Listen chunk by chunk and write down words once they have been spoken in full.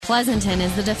Pleasanton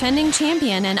is the defending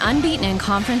champion and unbeaten in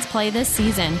conference play this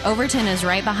season. Overton is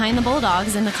right behind the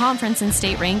Bulldogs in the conference and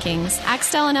state rankings.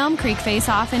 Axtell and Elm Creek face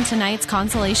off in tonight's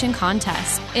consolation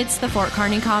contest. It's the Fort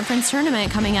Kearney Conference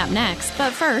Tournament coming up next,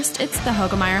 but first, it's the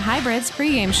Hoegemeyer Hybrids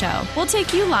pregame show. We'll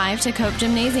take you live to Cope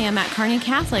Gymnasium at Kearney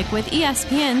Catholic with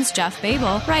ESPN's Jeff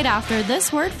Babel right after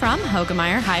this word from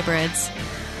Hoegemeyer Hybrids.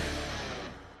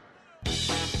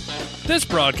 This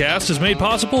broadcast is made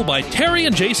possible by Terry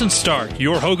and Jason Stark,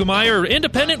 your Hoegemeyer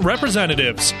independent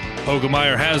representatives.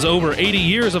 Hoegemeyer has over 80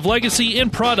 years of legacy in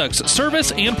products,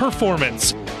 service, and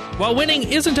performance. While winning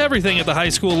isn't everything at the high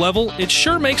school level, it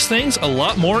sure makes things a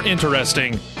lot more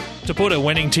interesting. To put a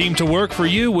winning team to work for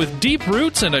you with deep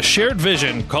roots and a shared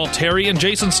vision, call Terry and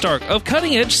Jason Stark of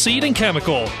Cutting Edge Seed and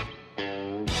Chemical.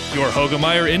 Your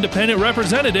Hoegemeyer independent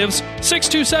representatives,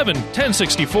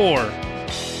 627-1064.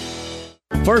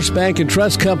 First Bank and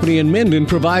Trust Company in Minden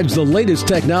provides the latest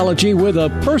technology with a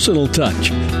personal touch.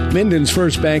 Minden's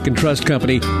First Bank and Trust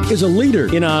Company is a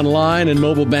leader in online and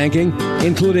mobile banking,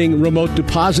 including remote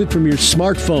deposit from your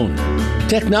smartphone.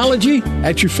 Technology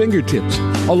at your fingertips,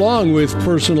 along with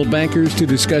personal bankers to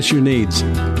discuss your needs.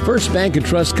 First Bank and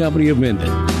Trust Company of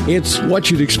Minden. It's what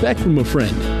you'd expect from a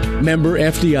friend. Member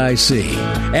FDIC.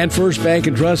 And First Bank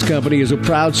and Trust Company is a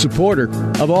proud supporter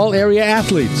of all area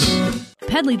athletes.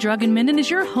 Pedley Drug in Minden is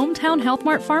your hometown Health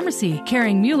Mart pharmacy,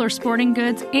 carrying Mueller sporting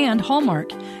goods and Hallmark.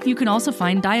 You can also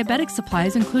find diabetic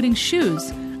supplies including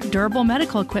shoes, durable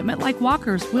medical equipment like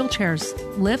walkers, wheelchairs,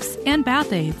 lifts, and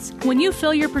bath aids. When you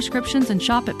fill your prescriptions and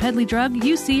shop at Pedley Drug,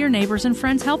 you see your neighbors and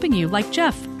friends helping you like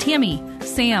Jeff, Tammy,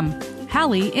 Sam,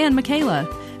 Hallie, and Michaela.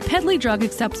 Pedley Drug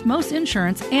accepts most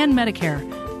insurance and Medicare.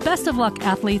 Best of luck,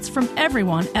 athletes, from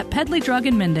everyone at Pedley Drug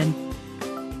in Minden.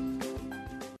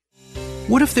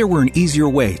 What if there were an easier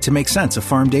way to make sense of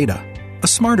farm data? A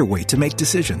smarter way to make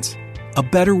decisions? A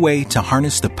better way to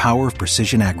harness the power of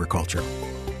precision agriculture?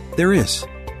 There is.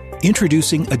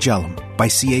 Introducing Agellum by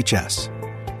CHS.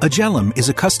 Agellum is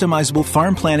a customizable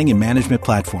farm planning and management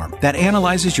platform that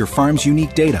analyzes your farm's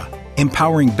unique data,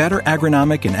 empowering better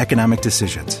agronomic and economic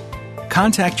decisions.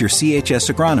 Contact your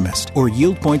CHS agronomist or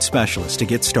yield point specialist to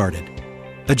get started.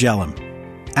 Agellum.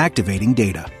 Activating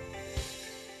data.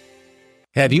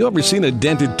 Have you ever seen a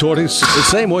dented tortoise? The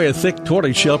same way a thick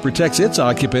tortoise shell protects its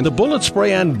occupant, the bullet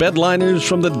spray-on bed liners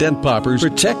from the Dent Poppers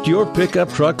protect your pickup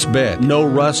truck's bed. No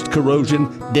rust, corrosion,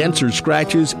 dents, or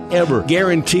scratches ever.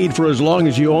 Guaranteed for as long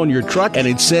as you own your truck, and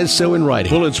it says so in writing.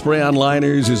 Bullet spray-on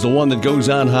liners is the one that goes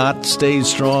on hot, stays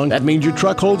strong. That means your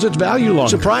truck holds its value longer.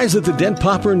 Surprised that the Dent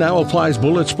Popper now applies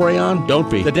bullet spray-on? Don't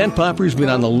be. The Dent Popper's been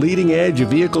on the leading edge of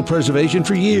vehicle preservation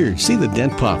for years. See the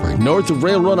Dent Popper north of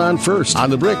Railroad on First, on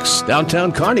the Bricks, downtown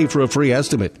Kearney for a free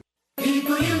estimate.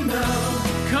 People you know,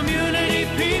 community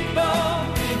people,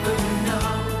 people you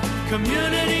know,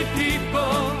 community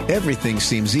people. Everything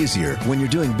seems easier when you're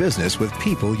doing business with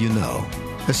people you know,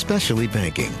 especially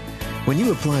banking. When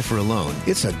you apply for a loan,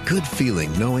 it's a good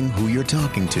feeling knowing who you're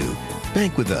talking to.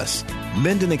 Bank with us.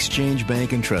 Minden Exchange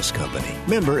Bank and Trust Company.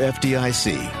 Member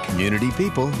FDIC. Community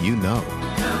people you know.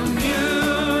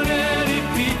 Community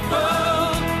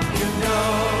people you know.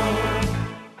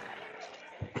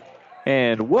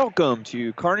 And welcome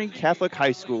to Kearney Catholic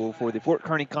High School for the Fort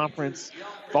Kearney Conference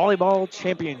Volleyball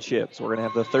Championships. We're going to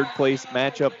have the third place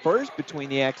matchup first between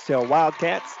the Axtell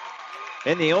Wildcats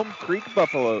and the Elm Creek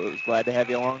Buffaloes. Glad to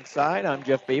have you alongside. I'm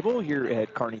Jeff Babel here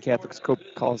at Kearney Catholic's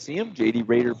Coliseum. JD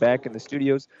Rader back in the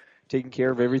studios taking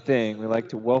care of everything. We'd like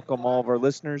to welcome all of our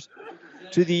listeners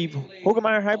to the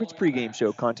Hoegemeyer Hybrids pregame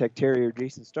show. Contact Terry or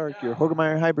Jason Stark, your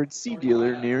Hoegemeyer Hybrids seed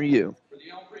dealer near you.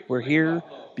 We're here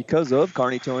because of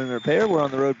Kearney Towing and Repair. We're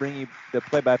on the road bringing you the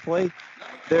play-by-play.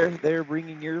 They're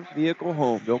bringing your vehicle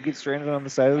home. Don't get stranded on the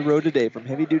side of the road today. From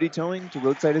heavy-duty towing to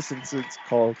roadside assistance,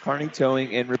 call Kearney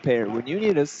Towing and Repair. When you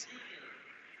need us,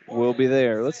 we'll be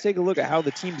there. Let's take a look at how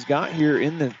the teams got here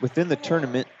within the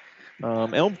tournament.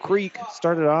 Elm Creek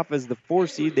started off as the 4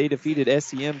 seed. They defeated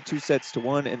SEM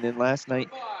 2-1, and then last night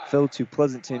fell to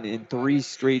Pleasanton in 3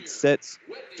 straight sets,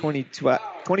 25-22,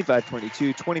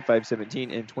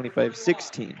 25-17, and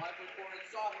 25-16.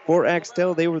 For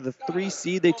Axtell, they were the 3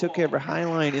 seed. They took care of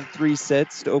Highline in 3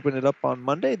 sets to open it up on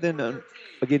Monday. Then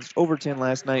against Overton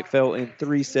last night, fell in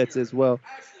 3 sets as well,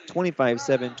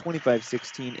 25-7,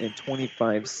 25-16, and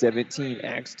 25-17.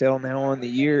 Axtell now on the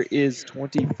year is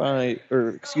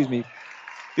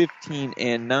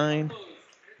 15-9,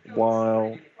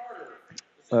 while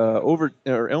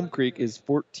Elm Creek is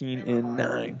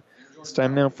 14-9. It's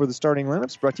time now for the starting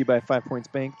lineups, brought to you by 5 Points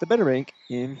Bank, the better bank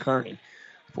in Kearney.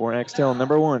 For Axtell,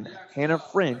 number 1, Hannah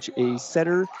French, a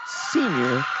setter,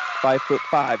 senior,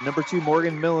 5'5". Number 2,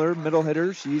 Morgan Miller, middle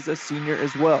hitter. She's a senior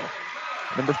as well.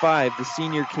 Number 5, the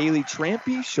senior Kaylee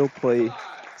Trampy. She'll play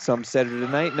some setter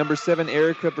tonight. Number 7,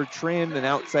 Erica Bertrand, an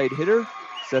outside hitter.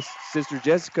 Sister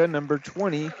Jessica, number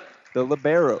 20, the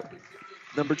libero.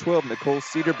 Number 12, Nicole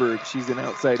Cedarberg. She's an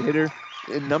outside hitter.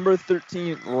 And number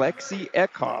 13, Lexi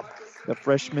Eckhoff, the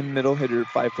freshman middle hitter,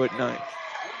 5'9".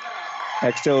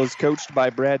 Axtell is coached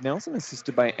by Brad Nelson,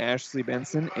 assisted by Ashley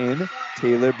Benson and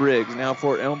Taylor Briggs. Now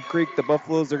for Elm Creek, the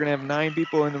Buffaloes are going to have 9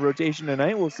 people in the rotation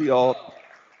tonight. We'll see all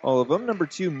of them. Number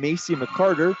 2, Macy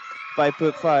McCarter,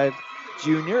 5'5",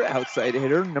 junior, outside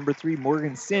hitter. Number 3,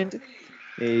 Morgan Sint,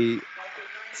 a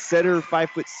setter,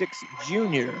 5'6",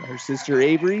 junior. Her sister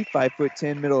Avery,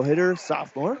 5'10", middle hitter,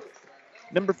 sophomore.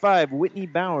 Number 5, Whitney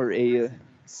Bauer, a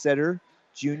setter,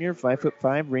 junior,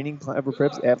 5'5", reigning Clever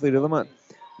Preps Athlete of the Month.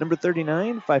 Number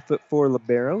 39, 5'4",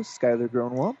 libero, Skylar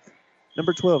Gronwall.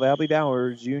 Number 12, Abby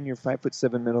Bauer, junior,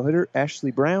 5'7", middle hitter.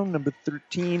 Ashley Brown, number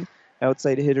 13,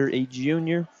 outside hitter, a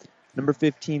junior. Number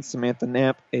 15, Samantha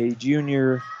Knapp, a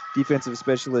junior, defensive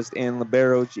specialist and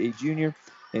libero, a junior.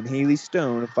 And Haley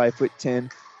Stone, a 5'10",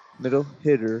 middle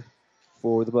hitter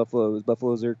for the Buffaloes.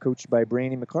 Buffaloes are coached by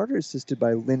Brandy McCarter, assisted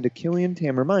by Linda Killian,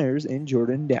 Tamara Myers, and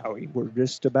Jordan Dowie. We're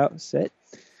just about set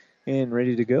and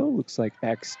ready to go. Looks like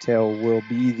Axtell will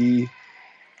be the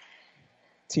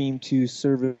team to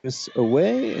service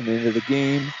away and into the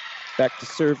game. Back to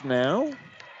serve now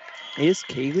is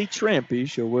Kaylee Trampy.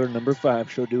 She'll wear number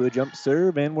 5. She'll do a jump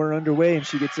serve, and we're underway, and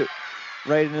she gets it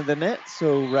right into the net.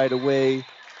 So right away,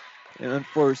 an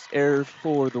unforced error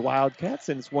for the Wildcats,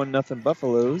 and it's 1-0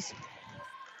 Buffaloes.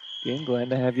 Again, glad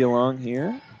to have you along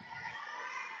here.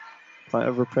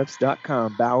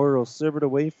 CleverPreps.com. Bauer will serve it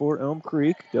away for Elm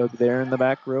Creek. Dug there in the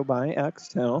back row by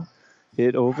Axtell.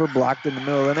 Hit over, blocked in the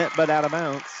middle of the net, but out of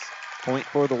bounds. Point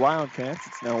for the Wildcats.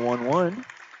 It's now 1-1.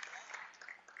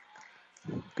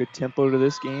 Good tempo to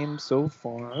this game so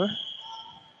far.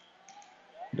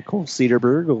 Nicole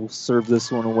Cedarberg will serve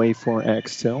this one away for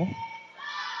Axtell.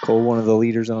 Cole, one of the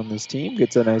leaders on this team,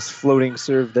 gets a nice floating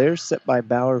serve there, set by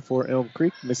Bauer for Elm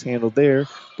Creek. Mishandled there.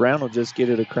 Brown will just get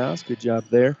it across. Good job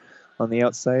there. On the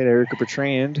outside, Erica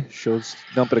Bertrand shows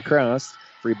dump it across.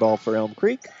 Free ball for Elm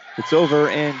Creek. It's over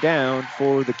and down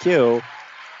for the kill.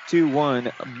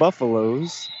 2-1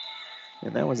 Buffaloes.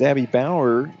 And that was Abby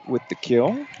Bauer with the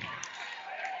kill.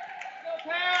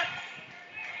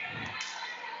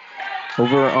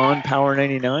 Over on Power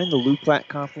 99, the Lou Platte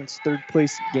Conference third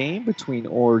place game between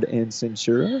Ord and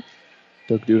Centura.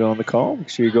 Doug Duda on the call. Make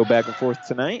sure you go back and forth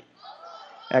tonight.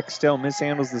 Axtell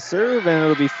mishandles the serve, and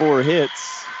it'll be 4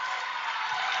 hits.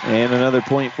 And another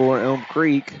point for Elm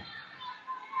Creek.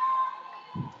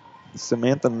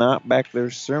 Samantha Knott back there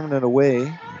serving it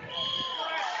away.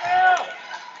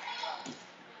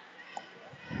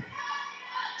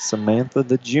 Samantha,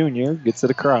 the junior, gets it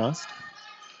across.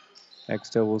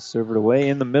 Axtell will serve it away.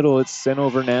 In the middle, it's sent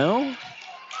over now.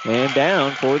 And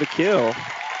down for the kill.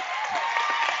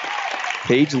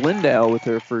 Paige Lindow with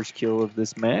her first kill of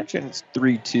this match, and it's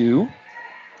 3-2.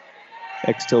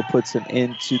 Axtell puts an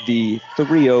end to the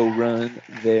 3-0 run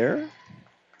there.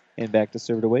 And back to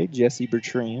serve it away, Jessie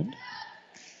Bertrand.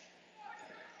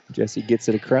 Jessie gets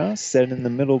it across, set in the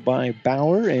middle by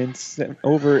Bauer, and sent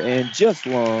over and just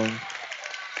long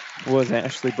was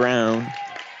Ashley Brown.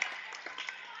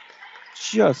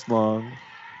 Just long.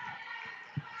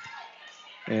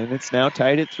 And it's now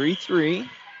tied at 3-3.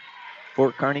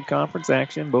 Fort Kearney Conference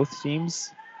action. Both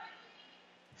teams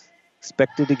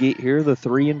expected to get here, the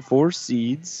 3 and 4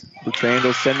 seeds. Bertrand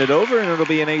will send it over, and it'll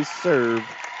be an ace serve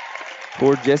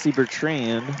for Jessie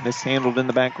Bertrand. Mishandled in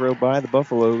the back row by the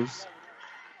Buffaloes.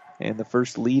 And the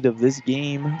first lead of this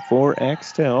game for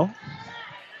Axtell.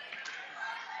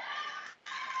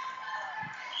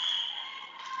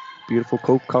 Beautiful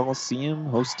Coke Coliseum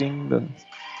hosting the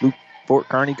Fort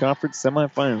Kearney Conference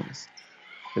semifinals.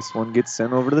 This one gets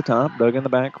sent over to the top. Dug in the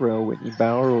back row. Whitney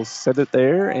Bauer will set it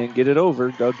there and get it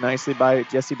over. Dug nicely by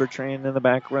Jessie Bertrand in the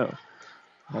back row.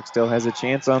 Axtell has a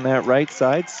chance on that right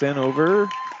side. Sent over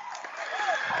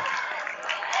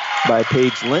by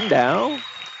Paige Lindow.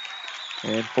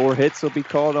 And 4 hits will be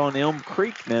called on Elm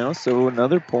Creek now. So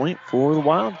another point for the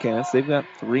Wildcats. They've got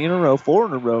 4 in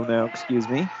a row now,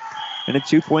 and a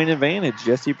 2-point advantage.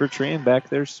 Jessie Bertrand back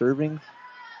there serving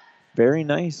very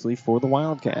nicely for the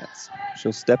Wildcats.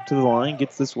 She'll step to the line,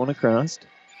 gets this one across.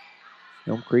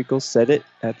 Elm Creek will set it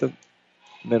at the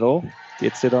middle.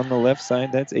 Gets it on the left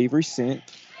side. That's Avery Sint.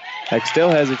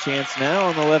 Axtell has a chance now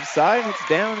on the left side. It's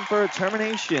down for a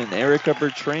termination. Erica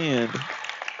Bertrand.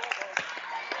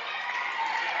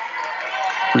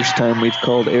 First time we've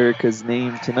called Erica's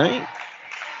name tonight.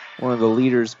 One of the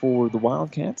leaders for the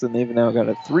Wildcats, and they've now got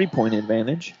a 3-point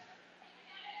advantage.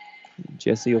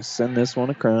 Jesse will send this one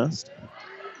across.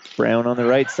 Brown on the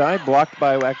right side, blocked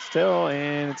by Axtell,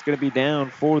 and it's going to be down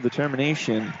for the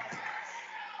termination.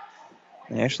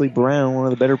 Ashley Brown, one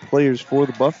of the better players for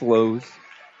the Buffaloes,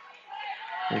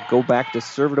 will go back to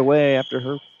serve it away after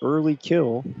her early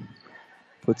kill.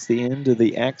 Puts the end to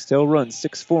the Axtell run,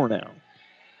 6-4 now.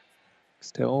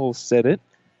 Axtell will set it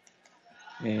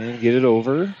and get it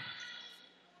over.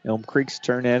 Elm Creek's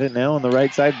turn at it now on the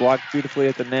right side, blocked beautifully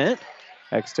at the net.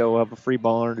 Axtell will have a free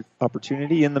ball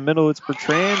opportunity. In the middle, it's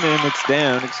Bertrand, and it's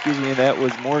down. Excuse me, that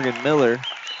was Morgan Miller.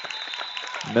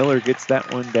 Miller gets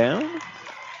that one down.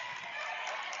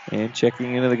 And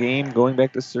checking into the game, going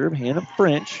back to serve, Hannah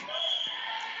French.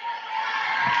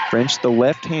 French, the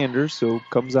left-hander, so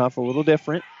comes off a little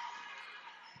different.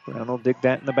 Brown will dig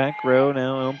that in the back row.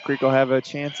 Now Elm Creek will have a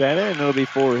chance at it, and it'll be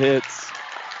 4 hits.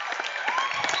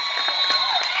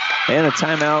 And a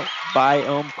timeout by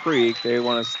Elm Creek. They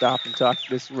want to stop and talk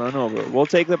this run over. We'll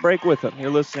take the break with them.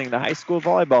 You're listening to High School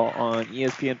Volleyball on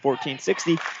ESPN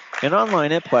 1460 and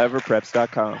online at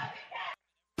PlateRiverPreps.com.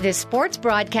 This sports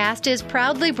broadcast is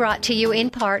proudly brought to you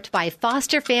in part by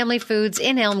Foster Family Foods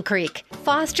in Elm Creek.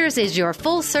 Foster's is your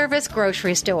full-service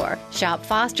grocery store. Shop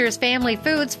Foster's Family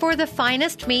Foods for the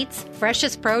finest meats,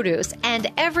 freshest produce,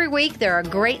 and every week there are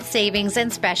great savings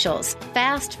and specials.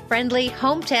 Fast, friendly,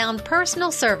 hometown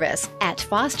personal service. At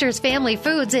Foster's Family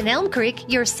Foods in Elm Creek,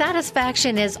 your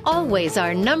satisfaction is always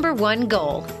our #1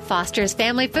 goal. Foster's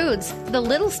Family Foods, the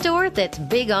little store that's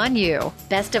big on you.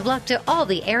 Best of luck to all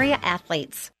the area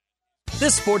athletes.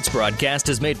 This sports broadcast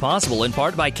is made possible in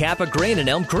part by Kappa Grain in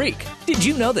Elm Creek. Did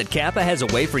you know that Kappa has a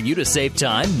way for you to save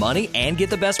time, money, and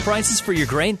get the best prices for your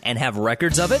grain and have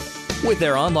records of it? With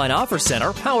their online offer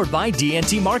center powered by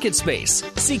DNT Market Space.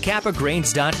 See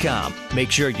kappagrains.com.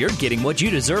 Make sure you're getting what you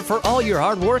deserve for all your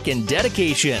hard work and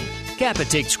dedication. Kappa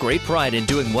takes great pride in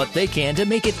doing what they can to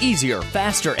make it easier,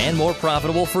 faster, and more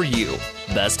profitable for you.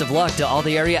 Best of luck to all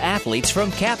the area athletes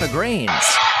from Kappa Grains.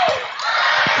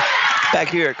 Back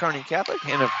here at Kearney Catholic,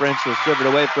 Hannah French will serve it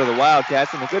away for the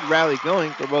Wildcats, and a good rally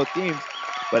going for both teams,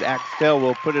 but Axtell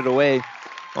will put it away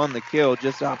on the kill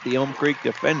just off the Elm Creek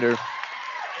defender.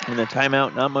 And a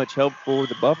timeout, not much help for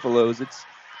the Buffaloes. It's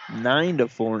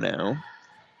 9-4 now.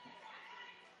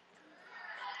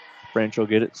 French will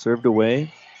get it served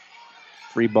away.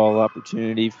 Free ball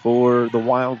opportunity for the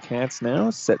Wildcats now,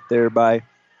 set there by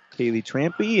Kaylee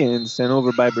Trampy and sent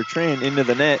over by Bertrand into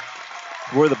the net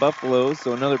for the Buffaloes,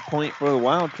 so another point for the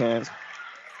Wildcats.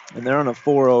 And they're on a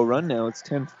 4-0 run now. It's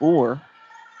 10-4.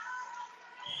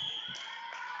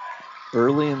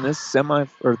 Early in this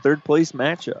third place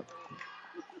matchup.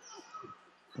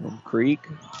 Elm Creek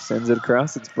sends it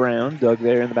across. It's Brown. Dug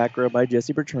there in the back row by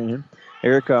Jesse Bertrand.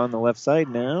 Erica on the left side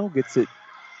now. Gets it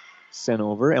sent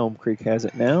over. Elm Creek has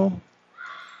it now.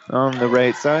 On the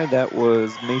right side, that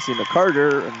was Macy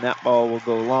McCarter, and that ball will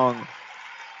go long.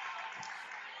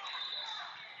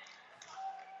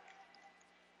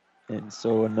 And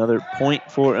so another point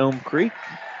for Elm Creek.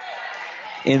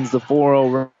 Ends the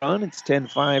 4-0 run. It's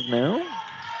 10-5 now.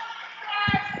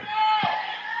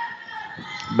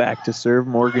 Back to serve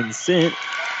Morgan Sint.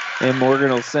 And Morgan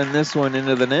will send this one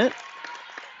into the net.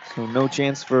 So no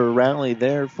chance for a rally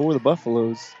there for the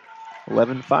Buffaloes.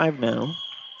 11-5 now.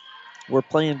 We're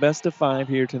playing best of 5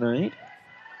 here tonight.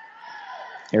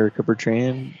 Erica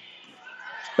Bertrand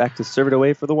back to serve it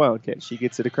away for the Wildcats. She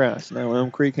gets it across. Now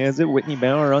Elm Creek has it. Whitney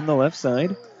Bauer on the left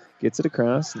side. Gets it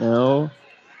across. Now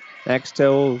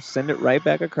Axtell will send it right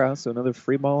back across. So another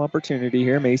free ball opportunity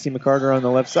here. Macy McCarter on the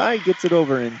left side. Gets it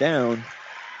over and down.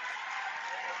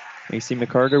 Macy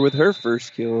McCarter with her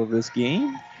first kill of this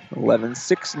game.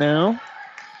 11-6 now.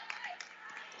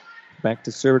 Back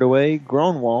to serve it away.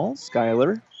 Gronwall,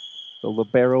 Skylar, the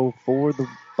libero for the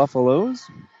Buffaloes.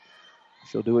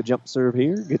 She'll do a jump serve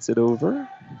here. Gets it over.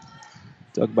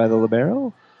 Dug by the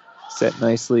libero. Set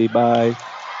nicely by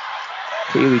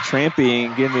Kaylee Trampy,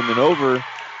 and getting it over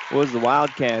was the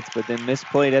Wildcats, but then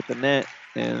misplayed at the net.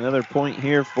 And another point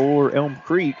here for Elm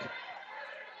Creek.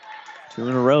 2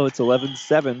 in a row. It's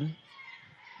 11-7.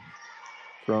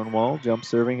 Gronwall jump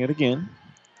serving it again.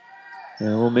 And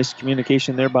a little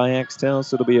miscommunication there by Axtell,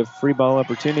 so it'll be a free ball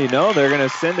opportunity. No, they're going to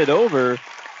send it over.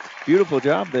 Beautiful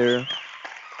job there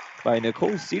by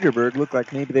Nicole Cedarberg. Looked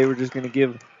like maybe they were just going to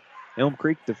give Elm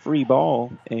Creek the free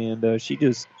ball, and she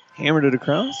just hammered it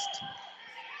across.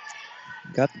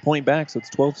 Got the point back, so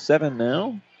it's 12-7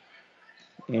 now.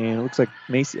 And it looks like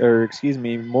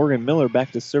Morgan Miller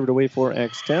back to serve it away for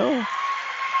Axtell.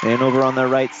 And over on the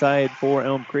right side for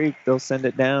Elm Creek, they'll send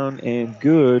it down and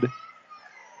good.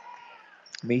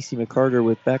 Macy McCarter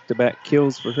with back-to-back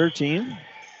kills for her team.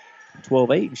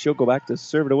 12-8. She'll go back to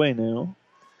serve it away now.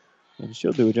 And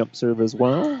she'll do a jump serve as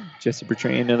well. Jessie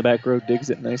Bertrand in the back row digs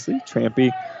it nicely.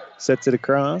 Trampy sets it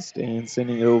across and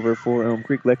sending it over for Elm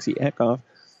Creek. Lexi Eckhoff.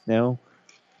 Now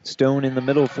Stone in the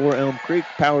middle for Elm Creek.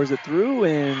 Powers it through,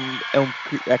 and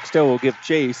Axtell will give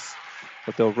chase.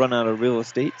 But they'll run out of real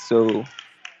estate, so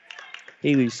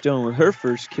Haley Stone with her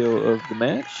first kill of the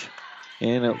match.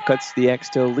 And it cuts the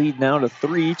Axtell lead now to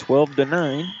 3,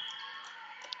 12-9.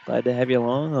 Glad to have you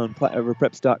along on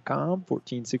PlatteRiverPreps.com,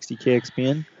 1460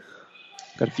 KXPN.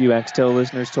 Got a few Axtell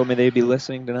listeners told me they'd be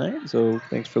listening tonight, so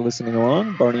thanks for listening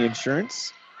along. Barney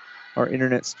Insurance, our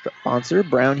internet sponsor.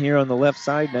 Brown here on the left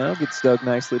side now. Gets dug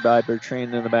nicely by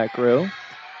Bertrand in the back row.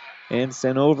 And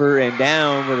sent over and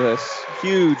down with a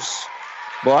huge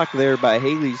block there by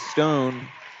Haley Stone.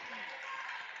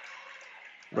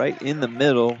 Right in the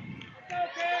middle.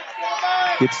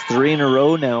 Gets 3 in a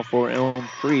row now for Elm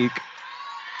Creek.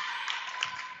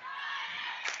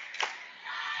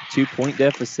 2-point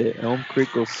deficit. Elm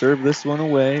Creek will serve this one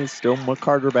away. Still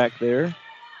McCarter back there.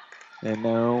 And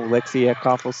now Lexi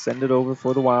Eckhoff will send it over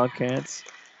for the Wildcats.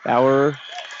 Bauer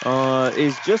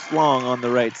is just long on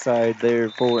the right side there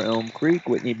for Elm Creek.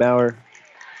 Whitney Bauer,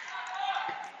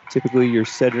 typically your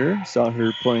setter. Saw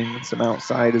her playing some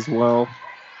outside as well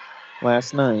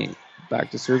last night.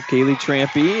 Back to serve Kaylee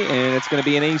Trampy, and it's going to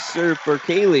be an ace serve for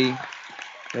Kaylee.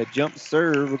 That jump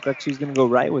serve looked like she was going to go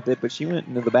right with it, but she went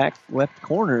into the back left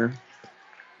corner.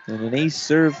 And an ace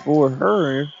serve for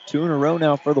her. 2 in a row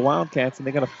now for the Wildcats, and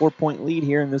they got a 4-point lead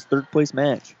here in this third-place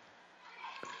match.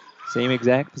 Same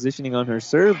exact positioning on her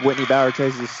serve. Whitney Bauer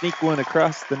tries to sneak one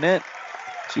across the net.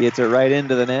 She hits it right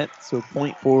into the net, so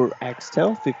point for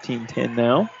Axtell. 15-10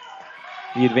 now.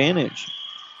 The advantage.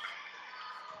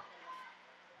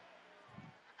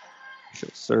 She'll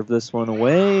serve this one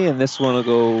away, and this one will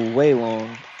go way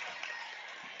long.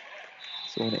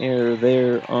 So an error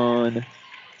there on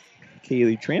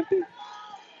Kaylee Trampy.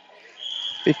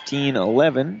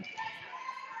 15-11.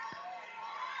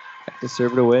 Back to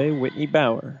serve it away, Whitney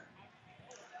Bauer.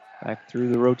 Back through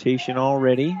the rotation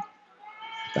already.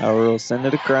 Bauer will send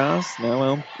it across.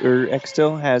 Now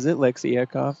Axtell has it. Lexi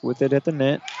Eckhoff with it at the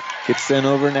net. Gets sent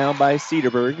over now by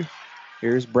Cedarburg.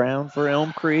 Here's Brown for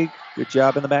Elm Creek. Good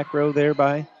job in the back row there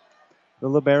by the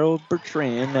libero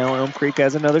Bertrand. Now Elm Creek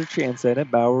has another chance at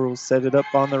it. Bauer will set it up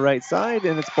on the right side,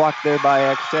 and it's blocked there by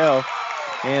Axtell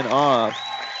and off.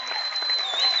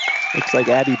 Looks like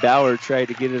Abby Bauer tried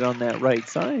to get it on that right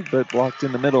side, but blocked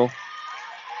in the middle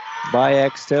by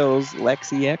Axtell's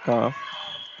Lexi Eckhoff.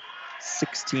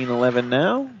 16-11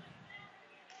 now.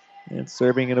 And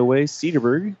serving it away,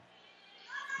 Cedarburg.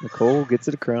 Nicole gets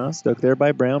it across, dug there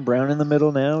by Brown. Brown in the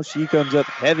middle now. She comes up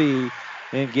heavy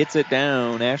and gets it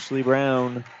down. Ashley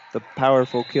Brown, the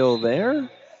powerful kill there.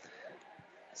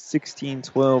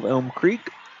 16-12 Elm Creek.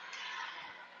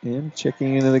 And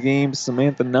checking into the game,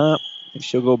 Samantha Knopp. And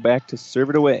she'll go back to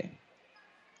serve it away.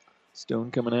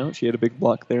 Stone coming out. She had a big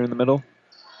block there in the middle.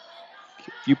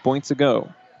 A few points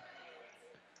ago.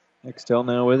 Axtell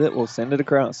now with it. We'll send it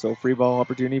across. So free ball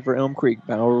opportunity for Elm Creek.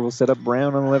 Bauer will set up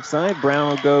Brown on the left side.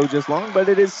 Brown will go just long, but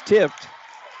it is tipped.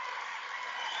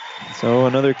 So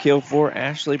another kill for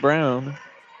Ashley Brown.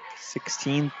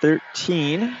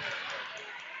 16-13.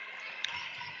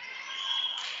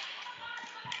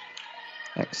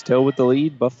 Axtell with the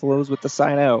lead. Buffaloes with the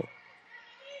side out.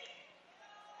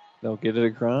 They'll get it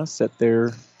across. Set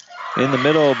there in the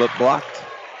middle, but blocked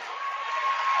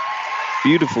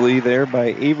beautifully there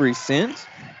by Avery Sint.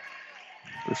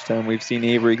 First time we've seen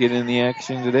Avery get in the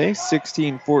action today.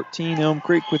 16-14 Elm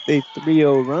Creek with a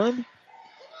 3-0 run.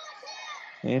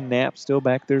 And Knapp still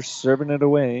back there serving it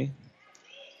away.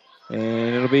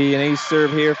 And it'll be an ace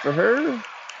serve here for her.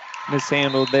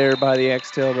 Mishandled there by the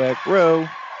Axtell back row.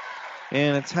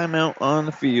 And a timeout on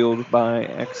the field by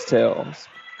Axtell.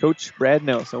 Coach Brad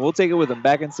Nelson. We'll take it with him.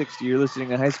 Back in 60. You're listening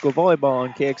to High School Volleyball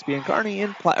on KXPN Kearney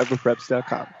and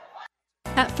PlatteRiverPreps.com.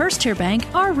 At First Tier Bank,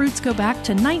 our roots go back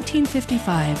to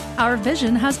 1955. Our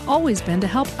vision has always been to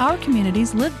help our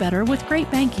communities live better with great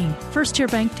banking. First Tier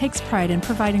Bank takes pride in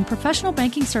providing professional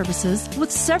banking services with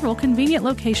several convenient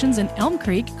locations in Elm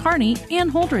Creek, Kearney,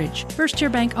 and Holdridge. First Tier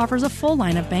Bank offers a full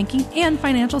line of banking and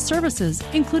financial services,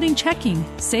 including checking,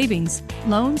 savings,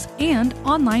 loans, and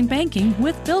online banking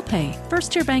with bill pay.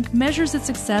 First Tier Bank measures its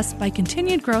success by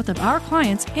continued growth of our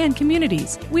clients and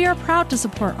communities. We are proud to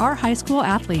support our high school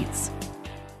athletes.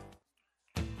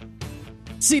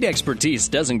 Seed expertise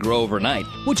doesn't grow overnight,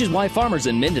 which is why farmers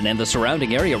in Minden and the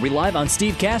surrounding area rely on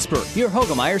Steve Casper, your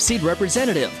Hogemeyer seed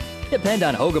representative. Depend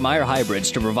on Hogemeyer hybrids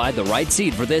to provide the right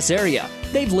seed for this area.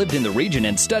 They've lived in the region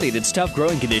and studied its tough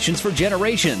growing conditions for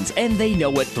generations, and they know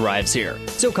what thrives here.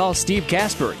 So call Steve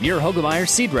Casper, your Hogemeyer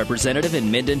seed representative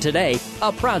in Minden today,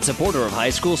 a proud supporter of high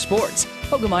school sports.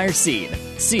 Hogemeyer Seed.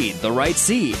 Seed the right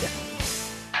seed.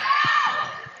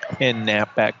 And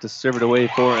Knapp back to serve it away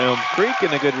for Elm Creek,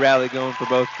 and a good rally going for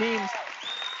both teams.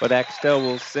 But Axtell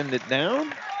will send it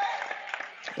down.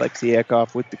 Lexi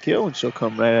Eckhoff with the kill, and she'll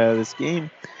come right out of this game.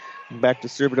 And back to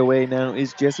serve it away now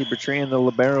is Jessie Bertrand, the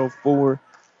libero for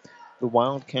the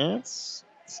Wildcats.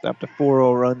 Stopped a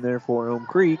 4-0 run there for Elm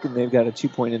Creek, and they've got a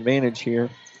 2-point advantage here.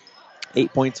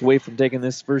 8 points away from taking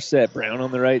this first set. Brown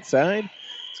on the right side.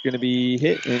 It's going to be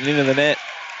hit and into the net.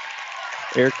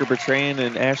 Erica Bertrand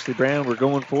and Ashley Brown were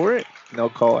going for it. And they'll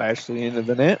call Ashley into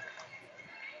the net.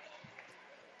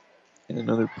 And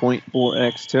another point for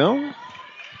Axtell.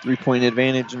 3-point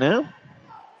advantage now.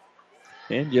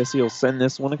 And Jessie will send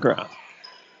this one across.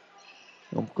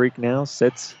 Elm Creek now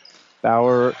sets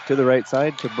Bauer to the right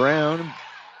side to Brown.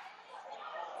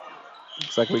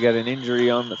 Looks like we got an injury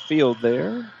on the field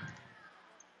there.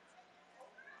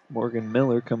 Morgan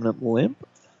Miller coming up limp.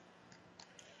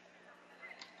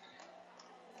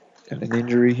 Got an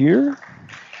injury here.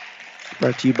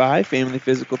 Brought to you by Family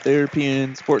Physical Therapy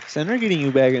and Sports Center, getting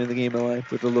you back into the game of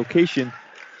life with a location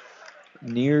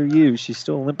near you. She's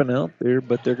still limping out there,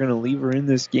 but they're going to leave her in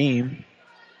this game.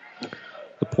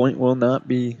 The point will not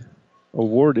be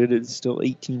awarded. It's still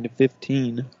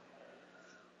 18-15.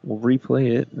 We'll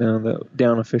replay it. Now the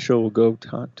down official will go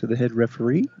talk to the head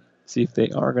referee, see if they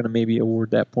are going to maybe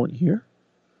award that point here.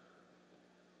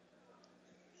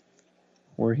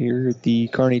 We're here at the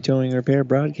Kearney Towing Repair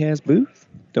broadcast booth.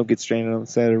 Don't get stranded on the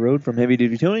side of the road. From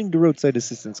heavy-duty towing to roadside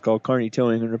assistance, call Kearney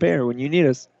Towing and Repair when you need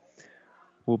us.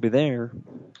 We'll be there.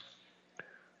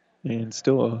 And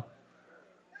still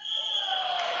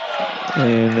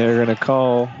and they're going to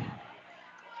call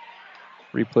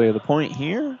replay of the point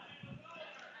here.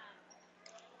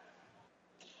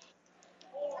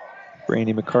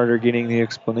 Brandy McCarter getting the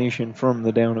explanation from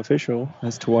the down official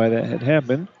as to why that had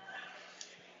happened.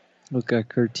 Looked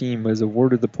like her team was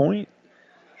awarded the point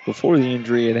before the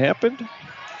injury had happened.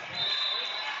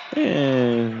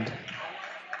 And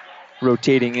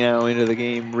rotating now into the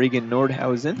game, Regan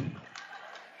Nordhausen.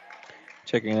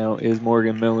 Checking out is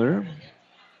Morgan Miller.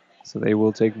 So they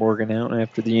will take Morgan out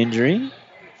after the injury.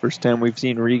 First time we've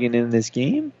seen Regan in this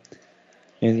game.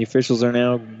 And the officials are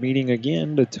now meeting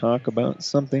again to talk about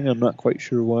something. I'm not quite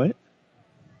sure what.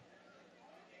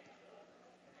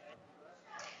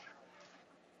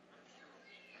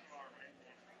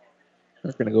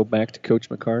 We're going to go back to Coach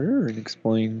McCarter and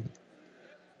explain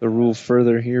the rule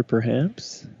further here,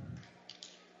 perhaps.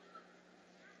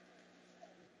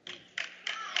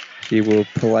 She will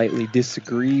politely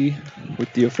disagree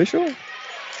with the official. The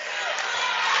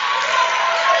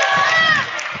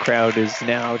crowd is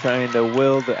now trying to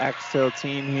will the Axtell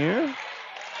team here.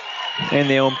 And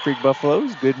the Elm Creek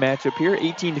Buffaloes. Good matchup here.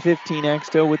 18-15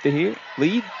 Axtell with the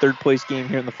lead. Third place game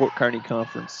here in the Fort Kearney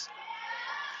Conference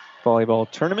Volleyball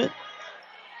Tournament.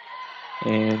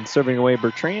 And serving away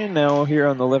Bertrand now here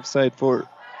on the left side for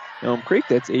Elm Creek.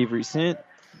 That's Avery Sant.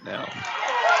 Now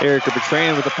Erica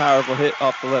Bertrand with a powerful hit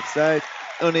off the left side.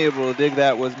 Unable to dig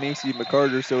that was Macy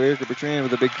McCarter. So Erica Bertrand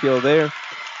with a big kill there.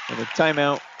 And a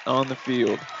timeout on the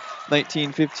field.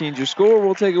 19-15 your score.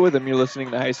 We'll take it with them. You're listening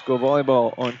to High School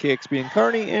Volleyball on KXP in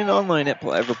Kearney and online at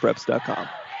PlateRiverPreps.com.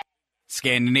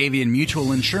 Scandinavian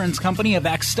Mutual Insurance Company of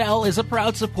Axtell is a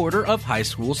proud supporter of high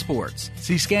school sports.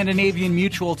 See Scandinavian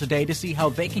Mutual today to see how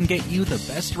they can get you the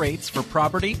best rates for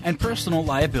property and personal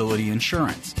liability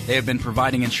insurance. They have been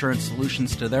providing insurance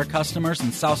solutions to their customers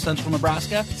in South Central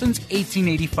Nebraska since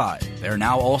 1885. They are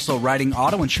now also writing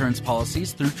auto insurance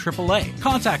policies through AAA.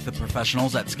 Contact the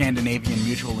professionals at Scandinavian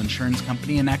Mutual Insurance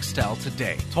Company in Axtell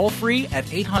today. Toll free at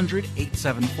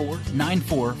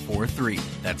 800-874-9443.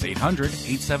 That's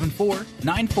 800-874-9443.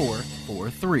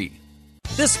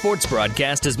 This sports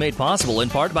broadcast is made possible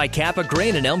in part by Kappa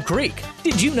Grain in Elm Creek.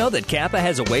 Did you know that Kappa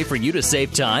has a way for you to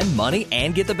save time, money,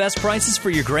 and get the best prices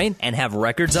for your grain and have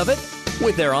records of it?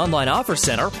 With their online offer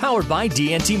center powered by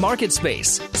DNT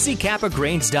MarketSpace. See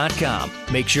kappagrains.com.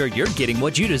 Make sure you're getting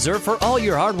what you deserve for all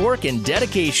your hard work and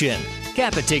dedication.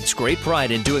 Kappa takes great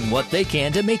pride in doing what they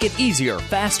can to make it easier,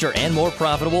 faster, and more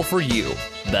profitable for you.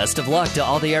 Best of luck to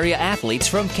all the area athletes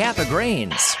from Kappa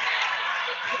Grains.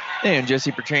 And Jessie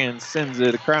Bertrand sends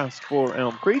it across for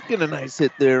Elm Creek. And a nice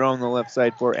hit there on the left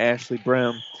side for Ashley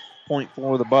Brown. Point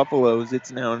for the Buffaloes.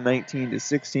 It's now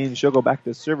 19-16. She'll go back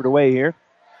to serve it away here.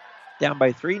 down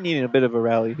by 3, needing a bit of a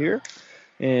rally here.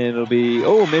 And it'll be,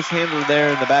 mishandled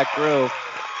there in the back row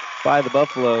by the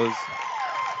Buffaloes.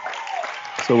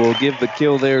 So we'll give the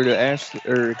kill there to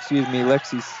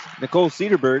Nicole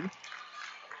Cedarberg.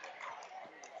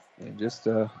 And just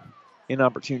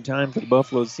inopportune time for the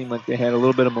Buffaloes. Seemed like they had a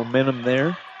little bit of momentum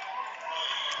there.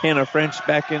 Hannah French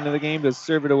back into the game to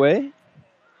serve it away.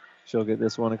 She'll get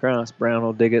this one across. Brown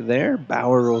will dig it there.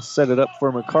 Bauer will set it up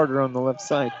for McCarter on the left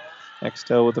side.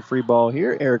 Axtell with a free ball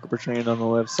here. Erica Bertrand on the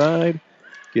left side.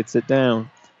 Gets it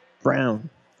down. Brown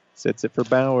sets it for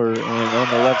Bauer. And on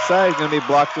the left side, going to be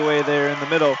blocked away there in the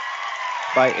middle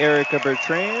by Erica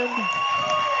Bertrand.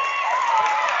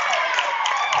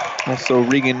 Also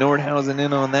Regan Nordhausen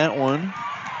in on that one.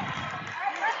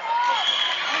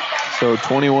 So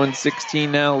 21-16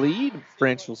 now lead.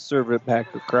 French will serve it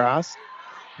back across.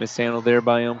 Mishandled there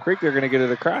by Elm Creek. They're going to get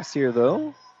it across here,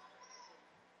 though.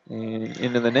 And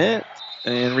into the net.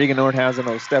 And Regan Nordhausen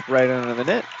will step right under the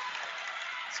net.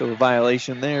 So a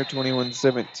violation there,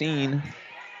 21-17.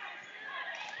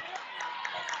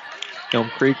 Elm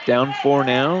Creek down 4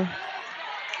 now.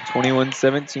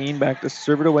 21-17, back to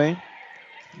serve it away.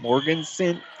 Morgan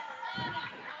Sint.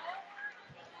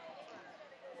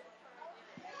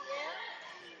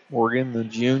 Morgan, the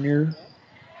junior,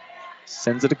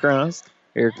 sends it across.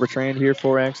 Eric Bertrand here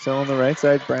for Axtell on the right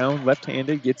side. Brown,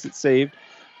 left-handed, gets it saved.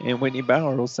 And Whitney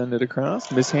Bauer will send it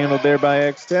across. Mishandled there by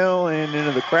Axtell and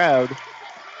into the crowd.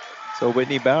 So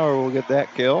Whitney Bauer will get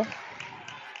that kill.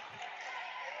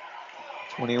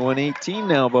 21-18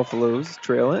 now, Buffaloes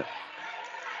trail it.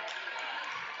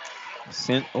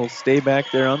 Sint will stay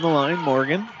back there on the line.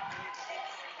 Morgan.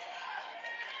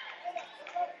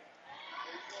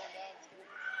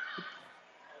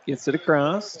 Gets it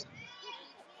across.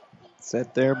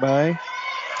 Set there by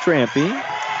Trampy.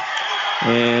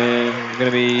 And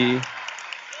going to be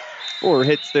 4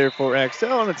 hits there for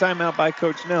Axtell, and a timeout by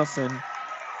Coach Nelson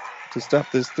to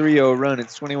stop this 3-0 run.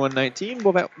 It's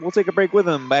 21-19. We'll take a break with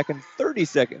them. Back in 30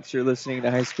 seconds. You're listening to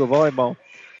High School Volleyball.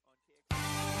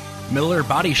 Miller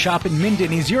Body Shop in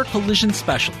Minden is your collision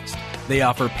specialist. They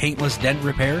offer paintless dent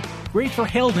repair, great for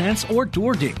hail dents or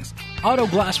door dings, auto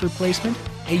glass replacement,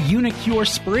 a Unicure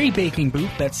spray baking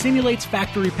booth that simulates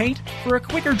factory paint for a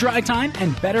quicker dry time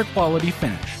and better quality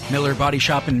finish. Miller Body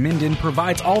Shop in Minden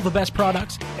provides all the best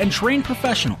products and trained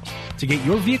professionals to get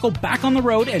your vehicle back on the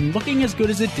road and looking as good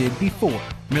as it did before.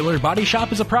 Miller Body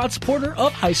Shop is a proud supporter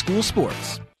of high school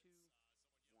sports.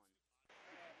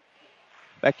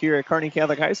 Back here at Kearney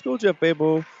Catholic High School, Jeff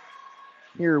Babel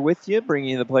here with you,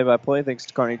 bringing you the play-by-play thanks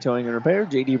to Kearney Towing and Repair.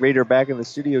 J.D. Rader back in the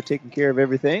studio taking care of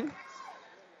everything.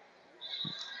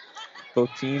 Both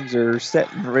teams are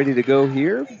set and ready to go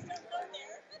here.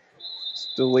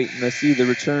 Still waiting to see the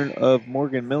return of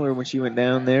Morgan Miller when she went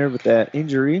down there with that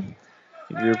injury.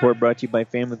 Injury report brought to you by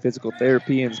Family Physical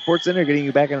Therapy and Sports Center, getting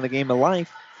you back into the game of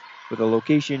life with a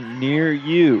location near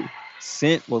you.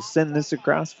 Sint will send this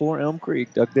across for Elm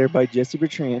Creek. Dug there by Jesse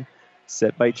Bertrand.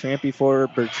 Set by Trampy for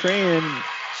Bertrand.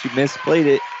 She misplayed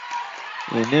it.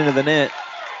 And into the net.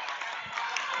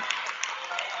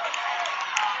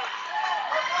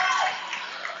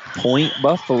 Point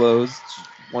Buffaloes.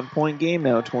 1-point game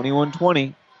now,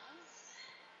 21-20.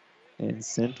 And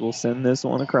Sint will send this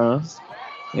one across.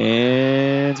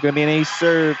 And it's going to be an ace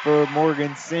serve for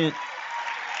Morgan Sint.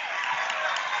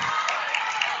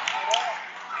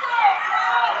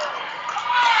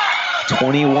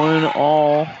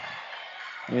 $21-all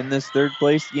in this third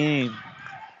place game.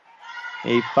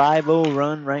 A 5-0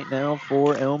 run right now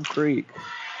for Elm Creek.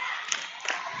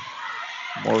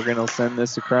 Morgan will send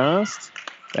this across.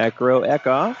 Back row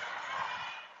Eckhoff.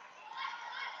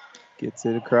 Gets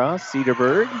it across.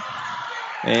 Cedarberg.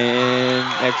 And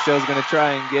Axtell's going to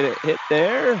try and get it hit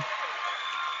there.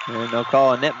 And they'll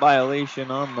call a net violation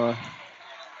on the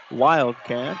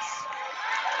Wildcats.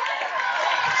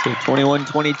 So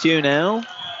 21-22 now.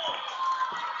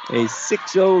 A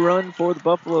 6-0 run for the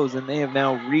Buffaloes, and they have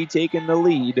now retaken the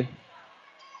lead.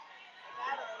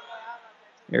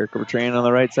 Erica Bertrand on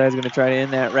the right side is going to try to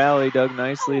end that rally. Dug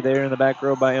nicely there in the back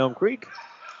row by Elm Creek.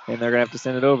 And they're going to have to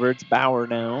send it over. It's Bauer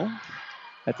now.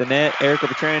 At the net, Erica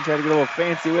Bertrand tried to get a little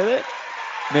fancy with it.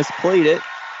 Misplayed it.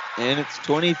 And it's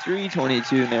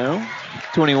 23-22 now.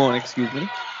 21, excuse me.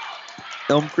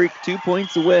 Elm Creek 2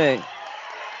 points away.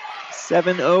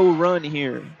 7-0 run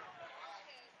here.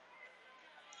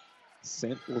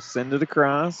 Sint will send it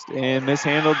across and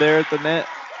mishandled there at the net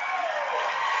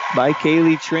by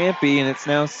Kaylee Trampy, and it's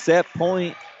now set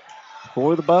point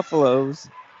for the Buffaloes.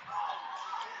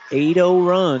 8-0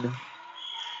 run.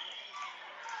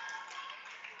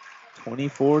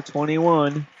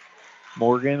 24-21.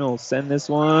 Morgan will send this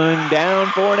one down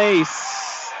for an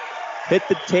ace. Hit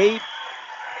the tape.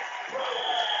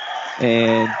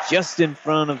 And just in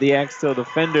front of the Axtell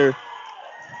defender.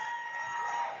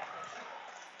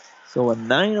 So a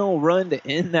 9-0 run to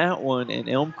end that one, and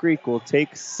Elm Creek will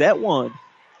take set one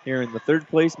here in the third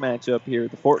place matchup here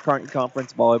at the Fort Kearney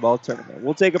Conference Volleyball Tournament.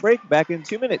 We'll take a break. Back in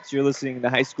 2 minutes. You're listening to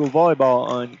High School Volleyball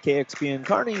on KXPN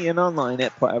Kearney and online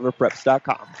at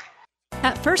PlateRiverPreps.com.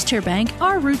 At First Tier Bank,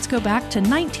 our roots go back to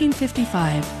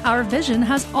 1955. Our vision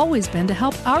has always been to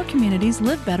help our communities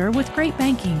live better with great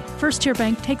banking. First Tier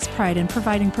Bank takes pride in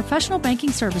providing professional banking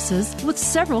services with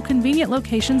several convenient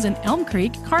locations in Elm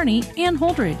Creek, Kearney, and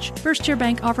Holdridge. First Tier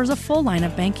Bank offers a full line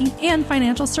of banking and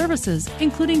financial services,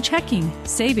 including checking,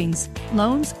 savings,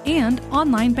 loans, and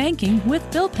online banking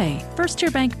with bill pay. First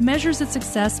Tier Bank measures its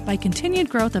success by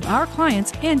continued growth of our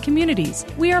clients and communities.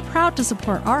 We are proud to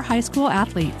support our high school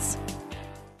athletes.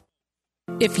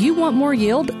 If you want more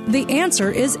yield, the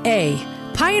answer is A.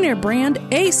 Pioneer brand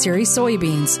A-Series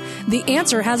soybeans. The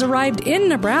answer has arrived in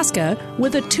Nebraska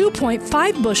with a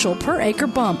 2.5 bushel per acre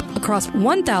bump across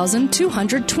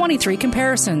 1,223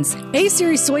 comparisons.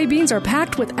 A-Series soybeans are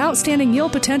packed with outstanding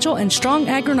yield potential and strong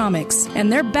agronomics, and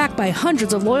they're backed by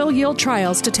hundreds of loyal yield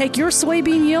trials to take your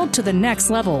soybean yield to the next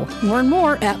level. Learn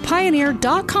more at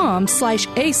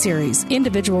pioneer.com/A-Series.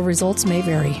 Individual results may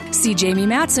vary. See Jamie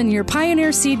Matson, your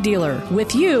Pioneer seed dealer,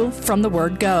 with you from the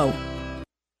word go.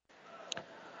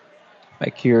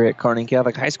 Back here at Kearney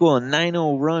Catholic High School, a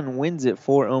 9-0 run wins it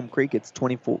for Elm Creek. It's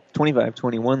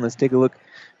 25-21. Let's take a look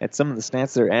at some of the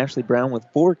stats there. Ashley Brown with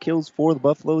 4 kills for the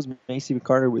Buffaloes. Macy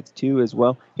McCarter with 2 as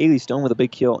well. Haley Stone with a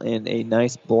big kill and a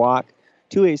nice block.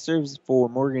 2A serves for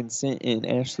Morgan Sint and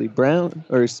Ashley Brown,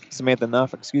 or Samantha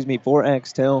Knopf, for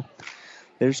Axtell.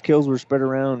 Their kills were spread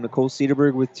around. Nicole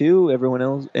Cedarberg with 2. Everyone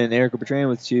else, and Erica Bertrand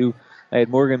with 2. I had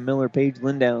Morgan Miller, Paige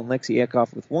Lindown, Lexi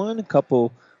Eckhoff with 1. A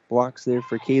couple blocks there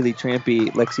for Kaylee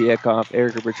Trampy, Lexi Eckhoff,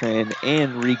 Erica Bertrand,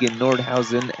 and Regan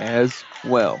Nordhausen as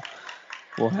well.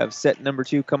 We'll have set number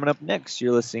 2 coming up next.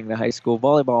 You're listening to High School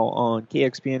Volleyball on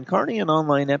KXPN Kearney and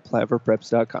online at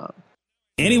PlateRiverPreps.com.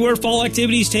 Anywhere fall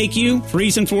activities take you,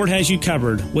 Friesen Ford has you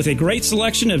covered with a great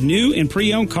selection of new and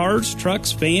pre-owned cars,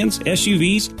 trucks, vans,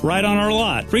 SUVs right on our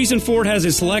lot. Friesen Ford has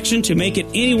a selection to make it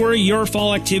anywhere your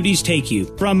fall activities take you.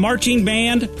 From marching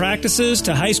band practices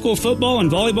to high school football and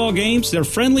volleyball games, their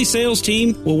friendly sales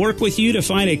team will work with you to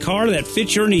find a car that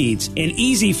fits your needs, and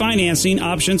easy financing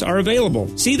options are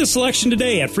available. See the selection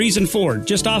today at Friesen Ford,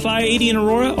 just off I-80 in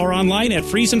Aurora, or online at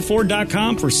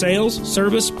FriesenFord.com for sales,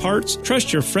 service, parts.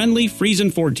 Trust your friendly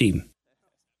Friesen Ford team.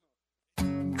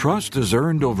 Trust is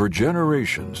earned over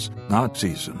generations, not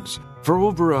seasons. For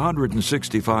over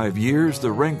 165 years,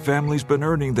 the Rank family's been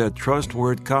earning that trust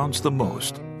where it counts the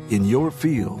most, in your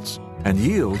fields. And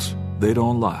yields, they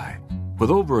don't lie.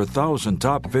 With over 1,000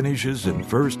 top finishes in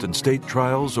first and state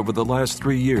trials over the last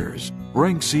 3 years,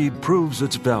 Rank Seed proves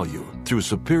its value through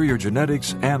superior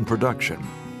genetics and production.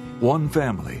 One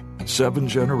family, 7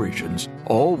 generations,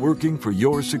 all working for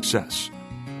your success.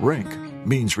 Rank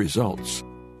means results.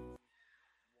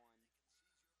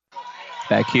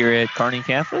 Back here at Kearney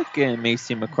Catholic, and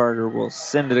Macy McCarter will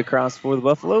send it across for the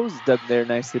Buffaloes. Dug there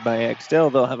nicely by Axtell.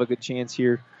 They'll have a good chance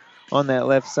here on that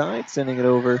left side, sending it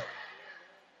over.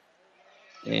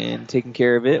 And taking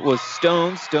care of it was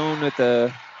Stone. Stone with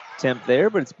a attempt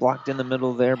there, but it's blocked in the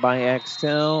middle there by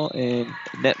Axtell, and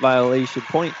net violation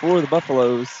point for the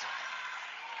Buffaloes.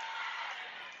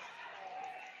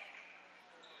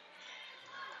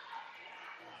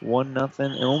 One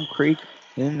nothing Elm Creek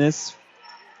in this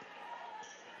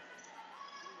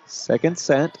second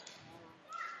set.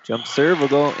 Jump serve will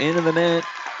go into the net.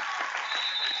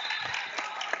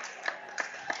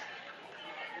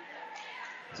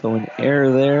 So an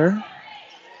error there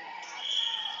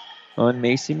on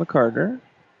Macy McCarter.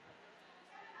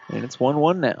 And it's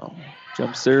 1-1 now.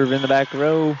 Jump serve in the back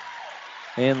row.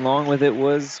 And along with it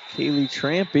was Kaylee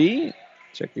Trampy.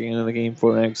 Checking into the game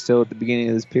for Axtell at the beginning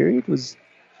of this period was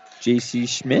J.C.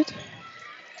 Schmidt.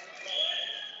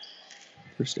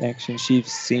 First action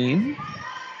she's seen.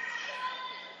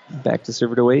 Back to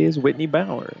serve it away is Whitney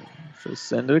Bauer. She'll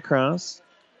send it across.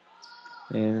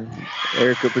 And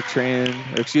Jessie Bertrand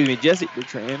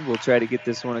will try to get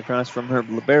this one across from her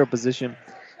libero position.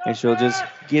 And she'll just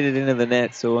get it into the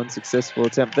net. So unsuccessful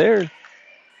attempt there.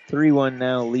 3-1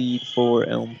 now lead for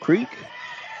Elm Creek.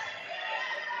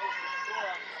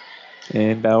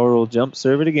 And Bauer will jump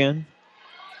serve it again.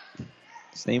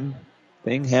 Same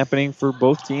thing happening for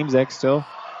both teams. Axtell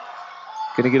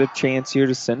going to get a chance here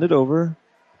to send it over.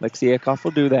 Lexi Eckhoff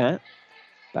will do that.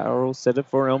 Bauer will set it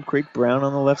for Elm Creek. Brown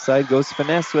on the left side goes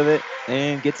finesse with it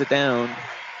and gets it down.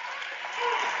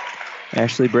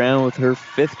 Ashley Brown with her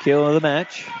 5th kill of the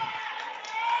match.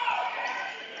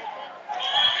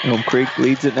 Elm Creek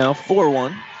leads it now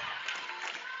 4-1.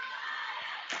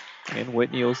 And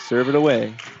Whitney will serve it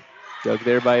away. Dug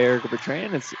there by Erica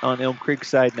Bertrand. It's on Elm Creek's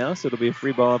side now, so it'll be a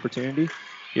free ball opportunity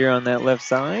here on that left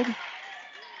side.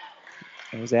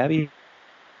 That was Abby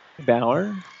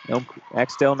Bauer.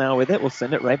 Axtell now with it. We'll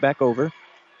send it right back over.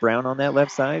 Brown on that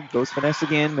left side. Goes finesse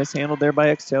again. Mishandled there by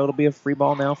Axtell. It'll be a free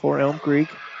ball now for Elm Creek.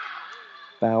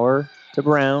 Bauer to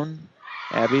Brown.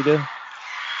 Abby to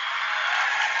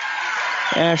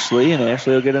Ashley. And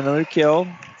Ashley will get another kill.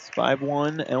 It's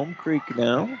 5-1 Elm Creek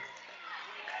now.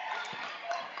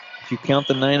 If you count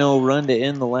the 9-0 run to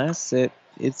end the last set,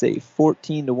 it's a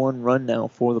 14-1 run now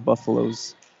for the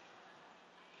Buffaloes.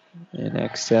 And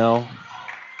Axtell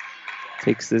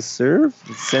takes this serve.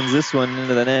 Sends this one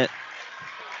into the net.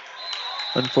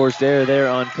 Unforced error there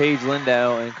on Paige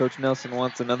Lindau, and Coach Nelson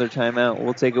wants another timeout.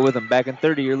 We'll take it with him. Back in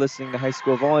 30, you're listening to High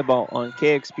School Volleyball on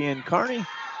KXPN Kearney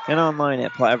and online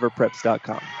at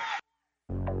plattevillepreps.com.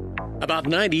 About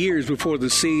 90 years before the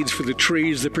seeds for the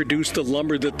trees that produce the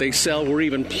lumber that they sell were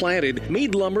even planted,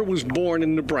 Meade Lumber was born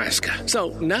in Nebraska.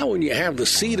 So now when you have the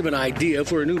seed of an idea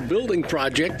for a new building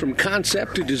project from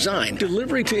concept to design,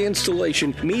 delivery to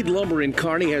installation, Meade Lumber in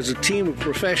Kearney has a team of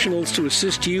professionals to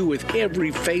assist you with every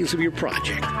phase of your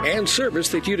project and service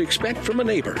that you'd expect from a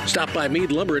neighbor. Stop by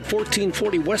Meade Lumber at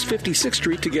 1440 West 56th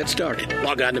Street to get started.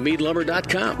 Log on to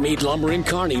MeadeLumber.com. Meade Lumber in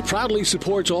Kearney proudly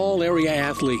supports all area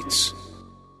athletes.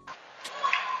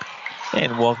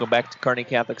 And welcome back to Kearney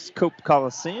Catholic's Cope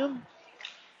Coliseum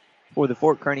for the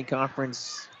Fort Kearney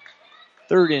Conference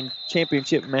third and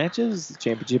championship matches. The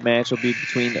championship match will be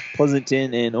between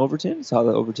Pleasanton and Overton. Saw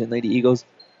the Overton Lady Eagles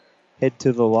head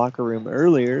to the locker room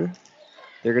earlier.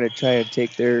 They're going to try to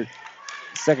take their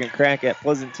second crack at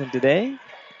Pleasanton today.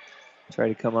 Try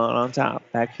to come out on top.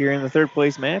 Back here in the third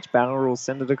place match, Bauer will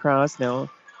send it across. Now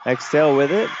Axtell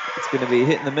with it. It's going to be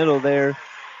hit in the middle there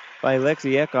by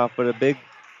Lexi Eckhoff, but a big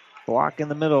block in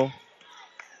the middle.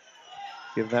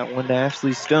 Give that one to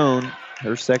Ashley Stone,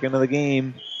 her second of the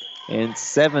game. And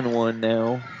 7-1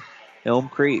 now, Elm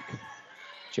Creek.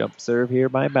 Jump serve here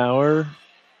by Bauer.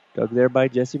 Dug there by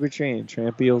Jesse Bertrand.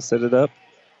 Trampy will set it up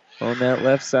on that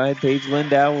left side. Paige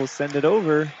Lindau will send it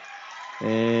over.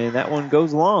 And that one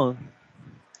goes long.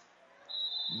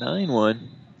 9-1.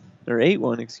 Or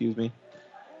 8-1, excuse me.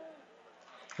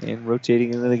 And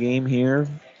rotating into the game here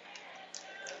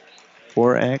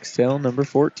for Axtell, number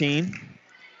 14.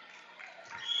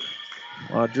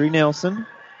 Audrey Nelson.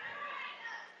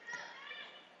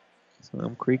 So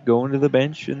Elm Creek going to the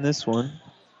bench in this one.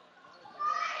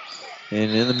 And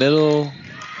in the middle,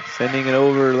 sending it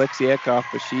over, Lexi Eckhoff,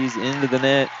 but she's into the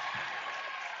net.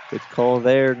 Good call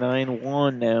there,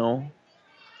 9-1 now.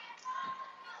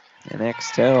 And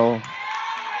Axtell,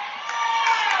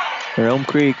 or Elm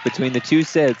Creek, between the two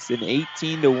sets, an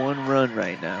 18-1 run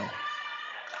right now.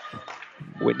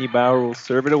 Whitney Bauer will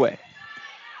serve it away.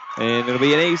 And it'll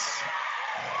be an ace.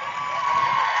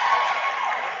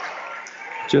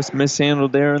 Just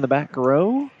mishandled there in the back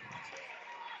row.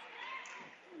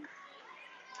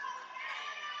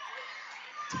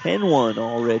 (10-1)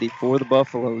 already for the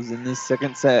Buffaloes in this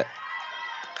second set.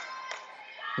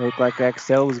 Looked like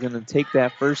Axtell was going to take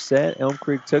that first set. Elm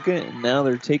Creek took it, and now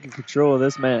they're taking control of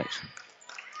this match.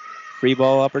 Free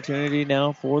ball opportunity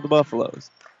now for the Buffaloes.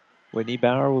 Whitney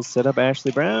Bauer will set up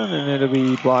Ashley Brown, and it'll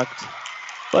be blocked,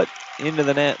 but into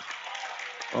the net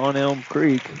on Elm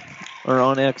Creek, or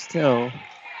on Axtell.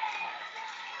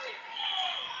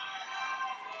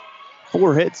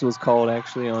 4 hits was called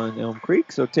actually on Elm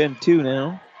Creek, so 10-2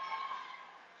 now.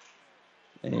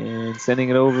 And sending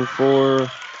it over for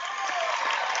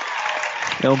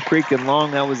Elm Creek and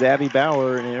long, that was Abby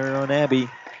Bauer, and error on Abby.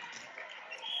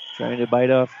 Trying to bite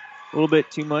off a little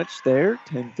bit too much there,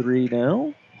 10-3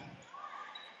 now.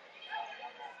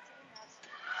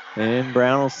 And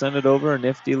Brown will send it over. A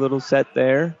nifty little set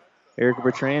there. Erica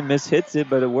Bertrand mishits it,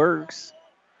 but it works.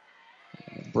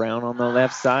 Brown on the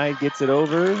left side gets it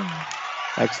over.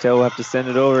 Axtell will have to send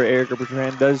it over. Erica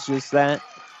Bertrand does just that.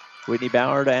 Whitney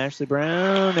Bauer to Ashley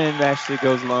Brown, and Ashley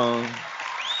goes long.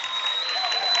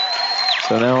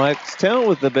 So now Axtell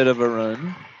with a bit of a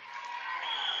run.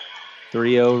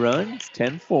 3-0 run. It's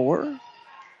 10-4.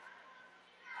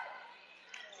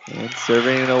 And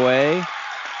serving it away.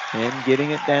 And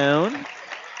getting it down.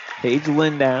 Paige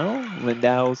Lindau.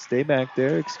 Lindau will stay back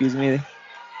there. Excuse me.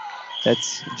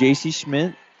 That's J.C.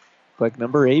 Schmidt. Like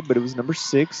number 8, but it was number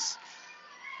 6.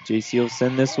 J.C. will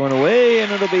send this one away,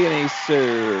 and it'll be an ace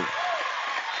serve.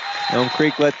 Elm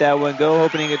Creek let that one go,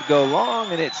 hoping it could go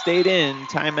long, and it stayed in.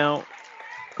 Timeout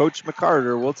Coach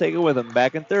McCarter will take it with him.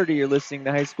 Back in 30, you're listening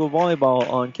to high school volleyball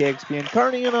on KXPN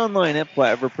Kearney and online at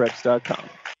PlatteRiverPreps.com.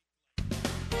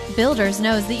 Builders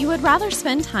knows that you would rather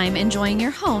spend time enjoying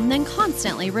your home than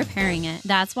constantly repairing it.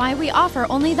 That's why we offer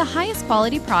only the highest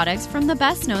quality products from the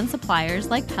best known suppliers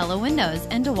like Pella Windows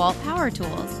and DeWalt Power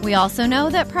Tools. We also know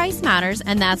that price matters,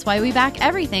 and that's why we back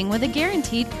everything with a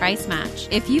guaranteed price match.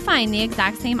 If you find the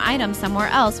exact same item somewhere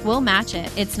else, we'll match it.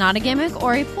 It's not a gimmick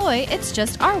or a ploy, it's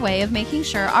just our way of making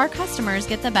sure our customers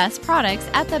get the best products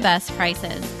at the best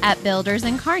prices. At Builders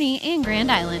in Kearney and Grand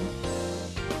Island.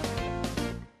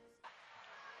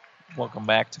 Welcome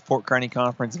back to Fort Kearney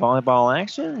Conference volleyball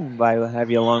action. Glad to have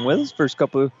you along with us. First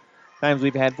couple of times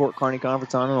we've had Fort Kearney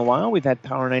Conference on in a while. We've had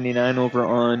Power 99 over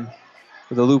on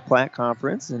the Lou Platte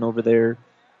Conference, and over there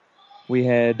we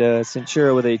had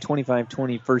Centura with a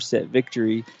 25-20 first set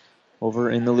victory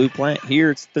over in the Lou Platte. Here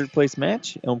it's third place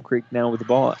match. Elm Creek now with the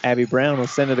ball. Abby Brown will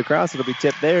send it across. It'll be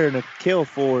tipped there, and a kill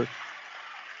for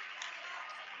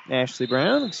Ashley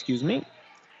Brown.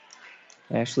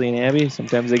 Ashley and Abby,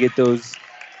 sometimes they get those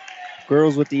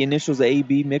girls with the initials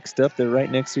AB mixed up. They're right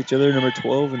next to each other, number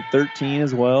 12 and 13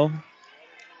 as well.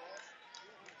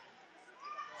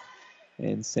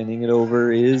 And sending it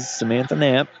over is Samantha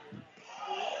Knapp.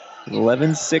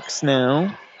 11-6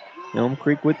 now. Elm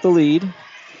Creek with the lead.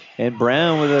 And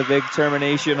Brown with a big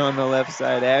termination on the left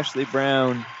side. Ashley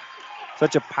Brown,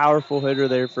 such a powerful hitter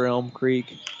there for Elm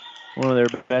Creek. One of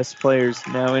their best players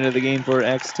now into the game for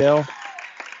Axtell.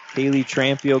 Haley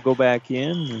Trampy will go back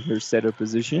in her setter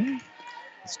position.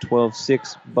 It's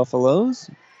 12-6 Buffaloes.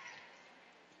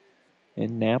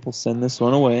 And Knapp will send this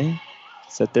one away.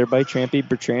 Set there by Trampy.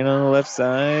 Bertrand on the left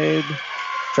side.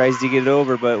 Tries to get it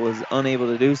over, but was unable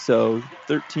to do so.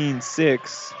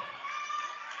 13-6.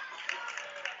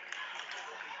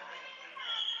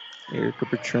 Erica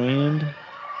Bertrand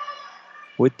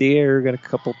with the air. Got a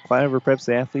couple Platte River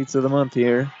Preps Athletes of the Month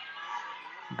here.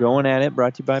 Going at it.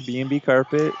 Brought to you by B&B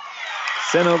Carpet.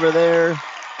 Sent over there.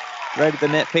 Right at the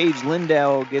net, Paige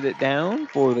Lindau will get it down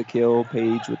for the kill.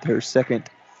 Paige with her second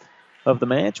of the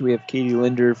match. We have Katie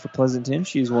Linder for Pleasanton.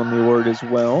 She's won the award as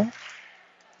well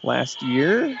last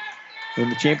year in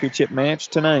the championship match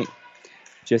tonight.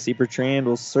 Jessie Bertrand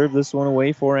will serve this one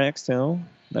away for Axtell.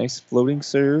 Nice floating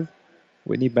serve.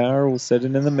 Whitney Bauer will set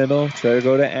it in the middle. Try to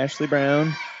go to Ashley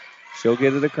Brown. She'll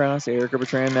get it across. Erica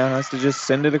Bertrand now has to just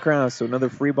send it across. So another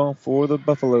free ball for the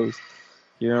Buffaloes.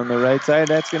 Here on the right side,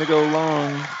 that's going to go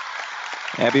long.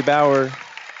 Abby Bauer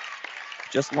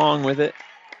just long with it.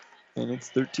 And it's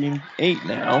 13-8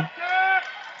 now.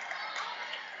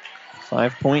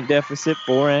 5-point deficit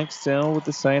for Axtell with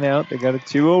the side out. They got a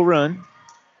 2-0 run.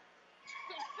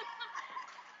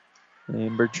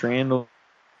 And Bertrand will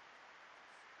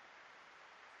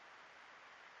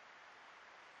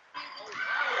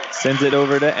sends it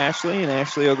over to Ashley, and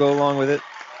Ashley will go along with it.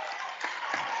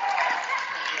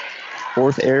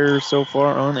 Fourth error so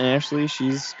far on Ashley.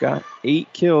 She's got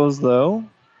 8 kills, though.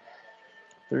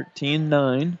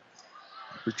 13-9.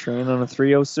 Bertrand on a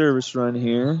 3-0 service run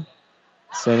here.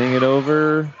 Sending it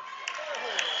over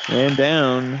and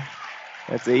down.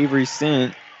 That's Avery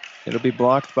sent. It'll be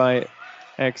blocked by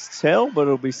Axtell, but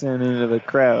it'll be sent into the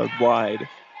crowd wide.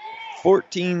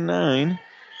 14-9.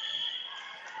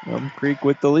 Elm Creek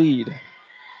with the lead.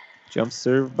 Jump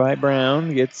serve by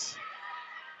Brown. Gets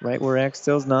right where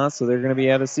Axtell's not, so they're going to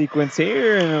be out of sequence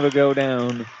here, and it'll go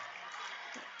down.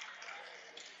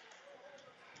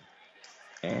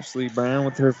 Ashley Brown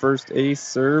with her first ace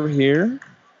serve here.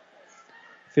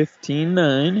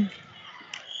 15-9.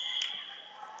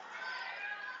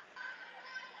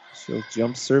 She'll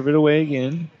jump serve it away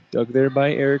again. Dug there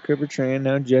by Erica Bertrand.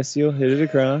 Now Jessie will hit it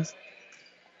across.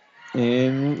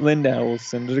 And Lindau will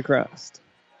send it across.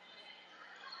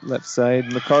 Left side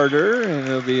McCarter, and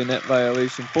it'll be a net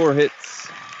violation. 4 hits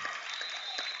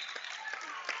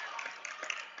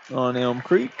on Elm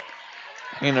Creek.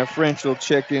 And a French will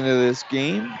check into this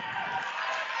game.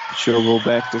 She'll go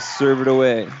back to serve it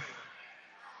away.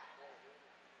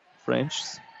 French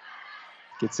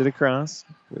gets it across.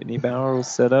 Whitney Bauer will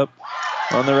set up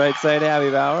on the right side,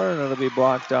 Abby Bauer, and it'll be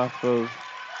blocked off of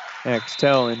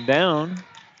Axtell and down.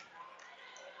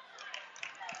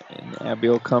 And Abby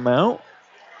will come out.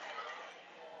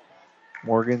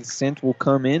 Morgan Sint will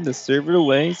come in to serve it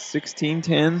away.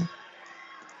 16-10.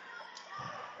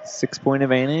 6-point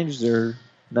advantage. They're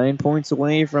 9 points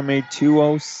away from a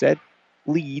 2-0 set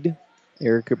lead.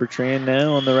 Erica Bertrand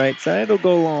now on the right side will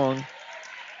go long.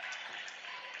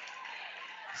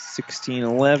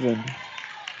 16-11.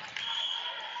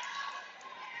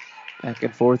 Back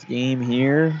and forth game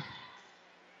here.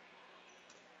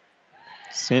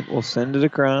 Sint will send it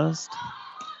across.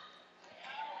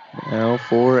 Now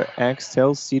for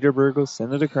Axtell, Cedarburg will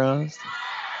send it across.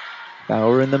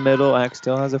 Bauer in the middle.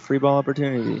 Axtell has a free ball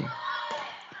opportunity.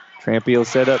 Trampy will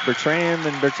set up Bertrand,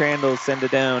 and Bertrand will send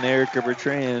it down. Erica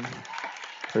Bertrand,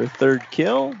 her third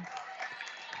kill.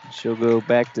 She'll go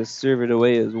back to serve it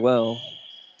away as well.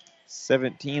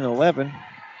 17-11.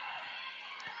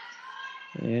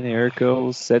 And Erica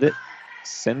will set it,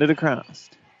 send it across.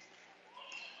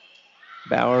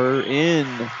 Bauer in.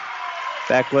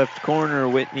 Back left corner,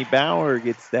 Whitney Bauer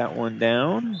gets that one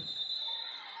down.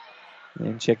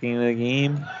 And checking the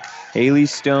game, Haley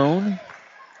Stone.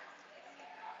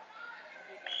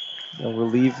 They'll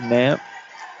relieve Knapp.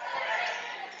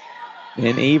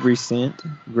 And Avery sent.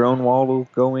 Gronwald will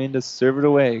go in to serve it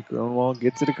away. Gronwald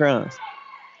gets it across.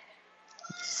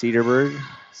 Cedarburg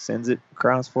sends it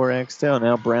across for Axtell.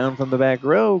 Now Brown from the back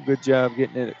row. Good job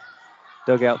getting it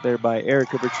dug out there by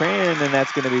Erica Bertrand. And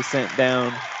that's going to be sent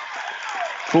down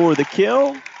for the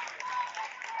kill.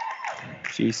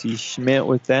 J.C. Schmidt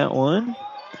with that one.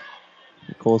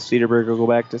 Nicole Cedarburg will go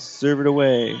back to serve it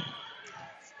away.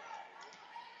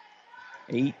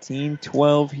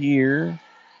 18-12 here.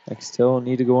 Axtell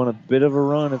need to go on a bit of a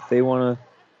run if they want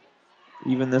to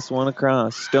even this one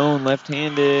across. Stone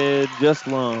left-handed, just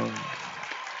long.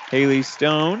 Haley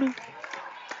Stone.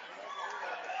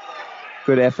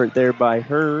 Good effort there by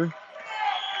her.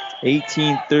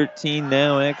 18-13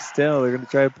 now, Axtell. They're going to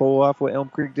try to pull off what Elm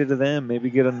Creek did to them. Maybe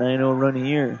get a 9-0 run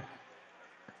here.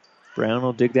 Brown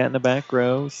will dig that in the back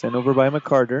row. Sent over by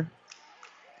McCarter.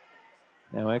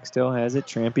 Now Axtell has it.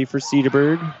 Trampy for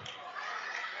Cedarburg.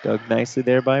 Dug nicely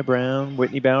there by Brown.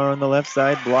 Whitney Bauer on the left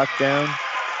side. Blocked down.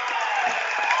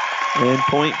 And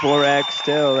point for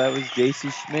Axtell. That was J.C.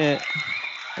 Schmidt.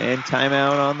 And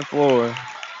timeout on the floor.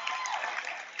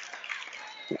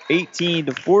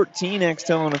 18-14,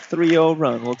 Axtell on a 3-0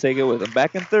 run. We'll take it with them.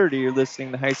 Back in 30, you're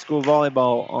listening to High School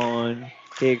Volleyball on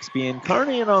KXPN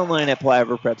Kearney and online at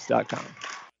PlaverPreps.com.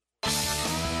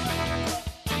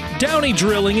 Downey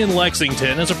Drilling in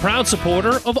Lexington is a proud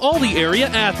supporter of all the area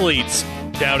athletes.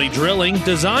 Downey Drilling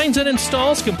designs and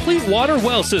installs complete water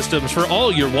well systems for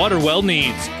all your water well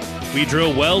needs. We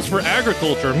drill wells for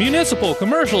agriculture, municipal,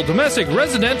 commercial, domestic,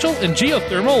 residential, and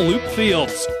geothermal loop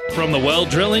fields. From the well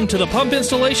drilling to the pump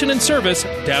installation and service,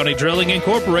 Downey Drilling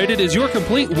Incorporated is your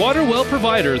complete water well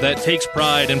provider that takes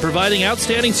pride in providing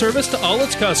outstanding service to all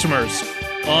its customers.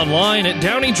 Online at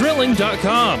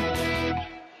downeydrilling.com.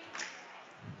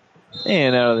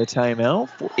 And out of the timeout,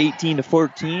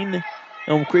 18-14.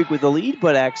 Elm Creek with the lead,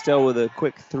 but Axtell with a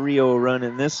quick 3-0 run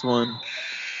in this one.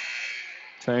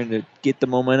 Trying to get the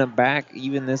momentum back,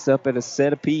 even this up at a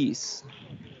set apiece.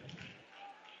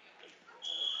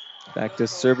 Back to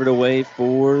serve it away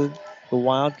for the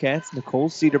Wildcats, Nicole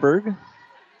Cedarburg.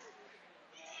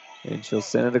 And she'll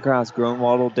send it across.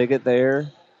 Gronwald will dig it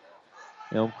there.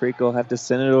 Elm Creek will have to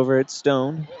send it over at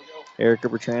Stone. Erica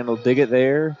Bertrand will dig it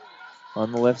there.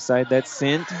 On the left side, that's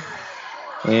sent.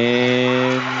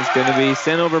 And it's going to be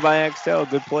sent over by Axtell.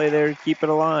 Good play there to keep it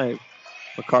alive.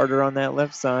 McCarter on that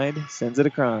left side, sends it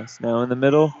across. Now in the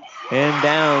middle, and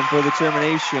down for the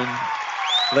termination.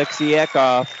 Lexi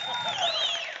Eckhoff.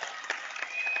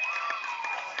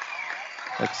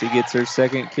 Lexi gets her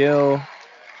second kill.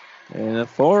 And a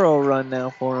 4-0 run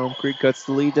now for Elm Creek. Cuts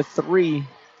the lead to 3.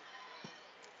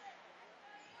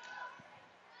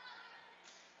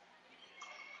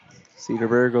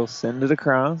 Cedarburg will send it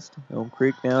across. Elm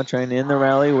Creek now trying to end the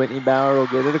rally. Whitney Bauer will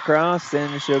get it across,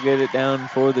 and she'll get it down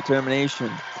for the termination.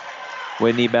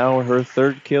 Whitney Bauer, her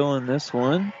third kill in this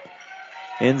one.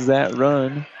 Ends that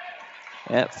run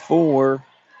at 4.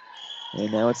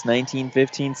 And now it's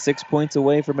 19-15, 6 points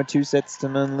away from a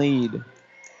 2-0 lead.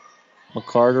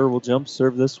 McCarter will jump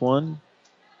serve this one.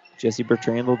 Jessie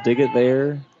Bertrand will dig it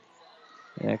there.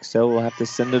 Axtell will have to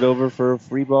send it over for a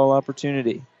free ball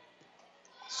opportunity.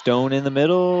 Stone in the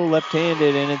middle,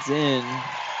 left-handed, and it's in.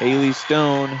 Haley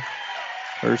Stone,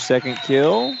 her second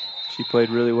kill. She played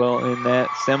really well in that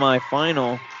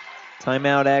semifinal.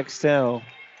 Timeout Axtell.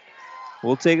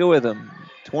 We'll take it with them.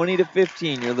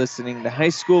 20-15, you're listening to High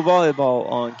School Volleyball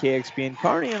on KXPN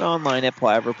Kearney and online at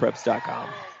PlaverPreps.com.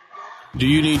 Do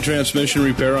you need transmission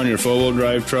repair on your four-wheel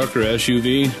drive truck or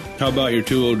SUV? How about your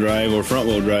two-wheel drive or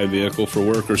front-wheel drive vehicle for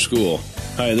work or school?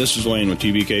 Hi, this is Wayne with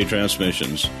TBK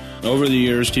Transmissions. Over the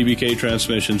years, TBK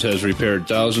Transmissions has repaired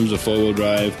thousands of four-wheel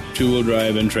drive, two-wheel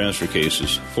drive, and transfer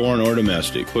cases, foreign or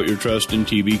domestic. Put your trust in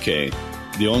TBK.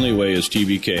 The only way is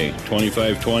TBK,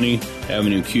 2520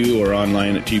 Avenue Q or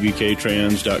online at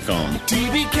tbktrans.com.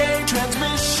 TBK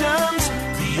Transmissions,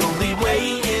 the only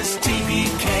way is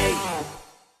TBK.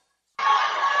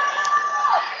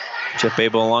 Chip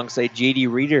Abel alongside J.D.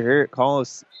 Reeder here at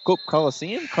Cope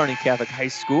Coliseum, Kearney Catholic High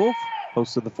School,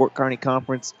 host of the Fort Kearney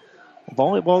Conference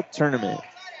Volleyball Tournament.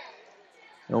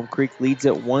 Elm Creek leads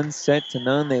at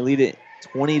 1-0. They lead it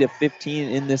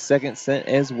 20-15 in the second set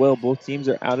as well. Both teams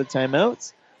are out of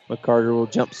timeouts. McCarter will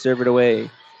jump serve it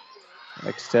away.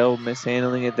 Axtell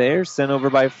mishandling it there, sent over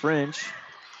by French.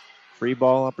 Free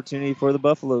ball opportunity for the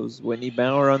Buffaloes. Whitney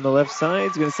Bauer on the left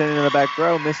side is going to send it in the back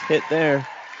row. Missed hit there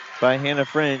by Hannah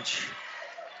French.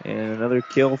 And another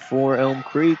kill for Elm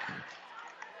Creek.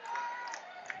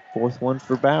 Fourth one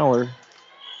for Bauer.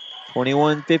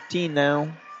 21-15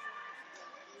 now.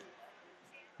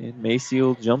 And Macy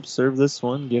will jump serve this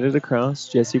one, get it across.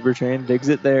 Jesse Bertrand digs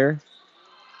it there.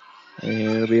 And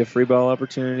it'll be a free ball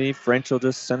opportunity. French will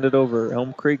just send it over.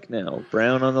 Elm Creek now.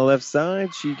 Brown on the left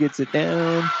side. She gets it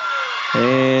down.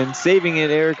 And saving it,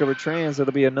 Erica Bertrand. So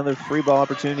it'll be another free ball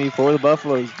opportunity for the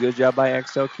Buffaloes. Good job by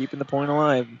Axtell keeping the point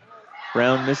alive.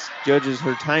 Brown misjudges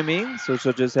her timing, so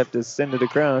she'll just have to send it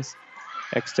across.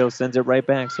 Axtell sends it right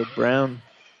back. So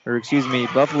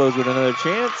Buffaloes with another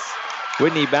chance.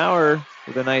 Whitney Bauer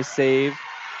with a nice save.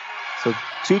 So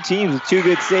two teams with two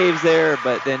good saves there,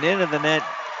 but then into the net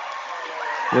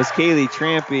was Kaylee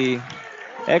Trampy.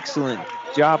 Excellent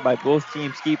job by both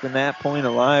teams keeping that point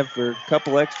alive for a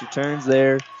couple extra turns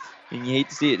there. And you hate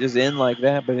to see it just end like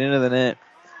that, but into the net.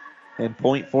 And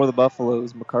point for the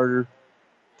Buffaloes. McCarter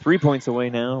 3 points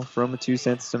away now from a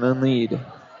 2-0 lead.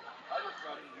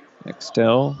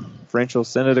 Axtell, French will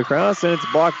send it across, and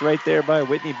it's blocked right there by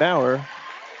Whitney Bauer.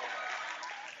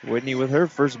 Whitney with her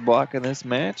first block in this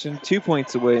match, and 2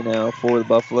 points away now for the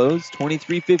Buffaloes,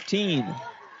 23-15.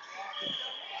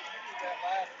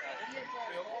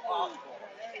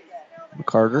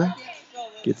 McCarter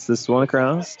gets this one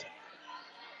across.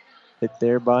 Hit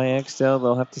there by Axtell.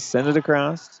 They'll have to send it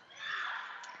across.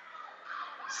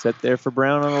 Set there for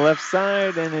Brown on the left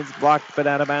side, and it's blocked but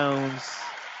out of bounds.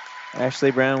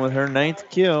 Ashley Brown with her 9th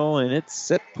kill, and it's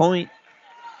set point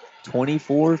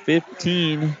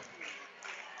 24-15.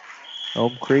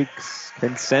 Elm Creek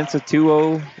can sense a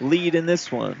 2-0 lead in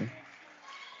this one.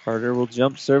 Carter will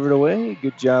jump serve it away.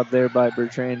 Good job there by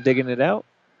Bertrand digging it out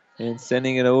and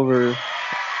sending it over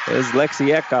as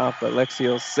Lexi Eckhoff, but Lexi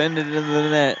will send it into the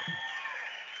net.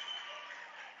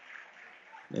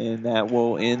 And that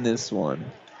will end this one.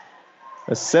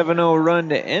 A 7-0 run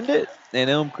to end it, and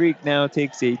Elm Creek now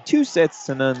takes a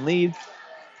 2-0 lead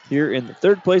here in the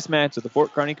third place match of the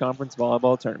Fort Kearney Conference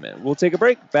Volleyball Tournament. We'll take a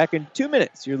break. Back in 2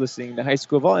 minutes. You're listening to High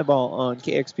School Volleyball on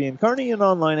KXPN Kearney and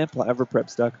online at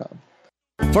PlaverPreps.com.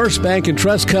 First Bank and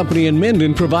Trust Company in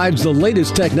Minden provides the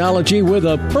latest technology with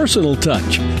a personal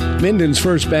touch. Minden's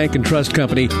First Bank and Trust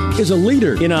Company is a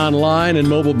leader in online and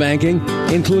mobile banking,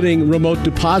 including remote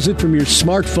deposit from your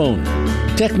smartphone.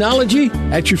 Technology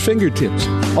at your fingertips,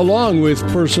 along with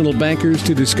personal bankers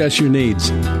to discuss your needs.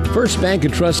 First Bank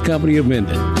and Trust Company of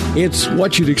Minden. It's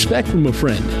what you'd expect from a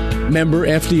friend. Member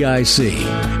FDIC.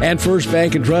 And First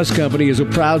Bank and Trust Company is a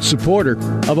proud supporter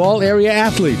of all area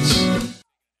athletes.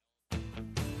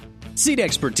 Seed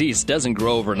expertise doesn't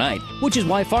grow overnight, which is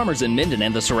why farmers in Minden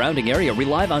and the surrounding area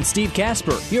rely on Steve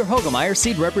Casper, your Hoegemeyer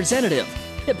seed representative.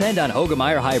 Depend on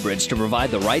Hoegemeyer hybrids to provide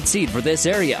the right seed for this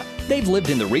area. They've lived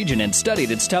in the region and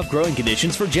studied its tough growing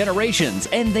conditions for generations,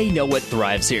 and they know what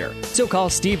thrives here. So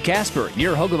call Steve Casper,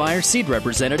 your Hoegemeyer seed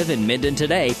representative in Minden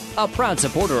today, a proud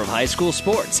supporter of high school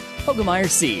sports. Hoegemeyer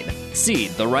Seed. Seed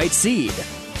the right seed.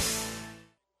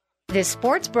 This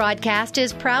sports broadcast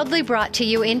is proudly brought to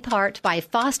you in part by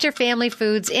Foster Family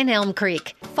Foods in Elm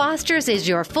Creek. Foster's is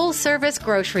your full-service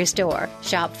grocery store.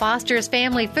 Shop Foster's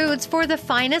Family Foods for the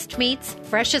finest meats,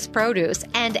 freshest produce,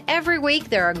 and every week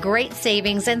there are great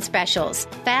savings and specials.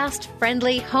 Fast,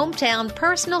 friendly, hometown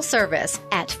personal service.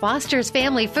 At Foster's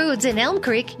Family Foods in Elm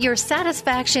Creek, your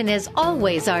satisfaction is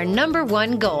always our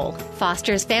 #1 goal.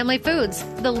 Foster's Family Foods,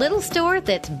 the little store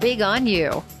that's big on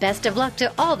you. Best of luck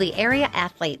to all the area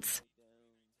athletes.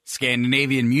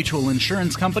 Scandinavian Mutual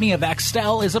Insurance Company of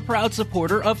Axtell is a proud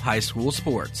supporter of high school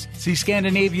sports. See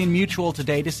Scandinavian Mutual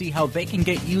today to see how they can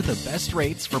get you the best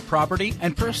rates for property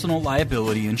and personal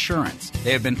liability insurance.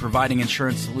 They have been providing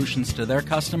insurance solutions to their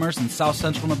customers in South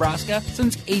Central Nebraska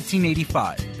since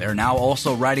 1885. They are now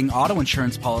also writing auto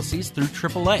insurance policies through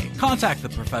AAA. Contact the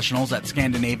professionals at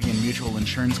Scandinavian Mutual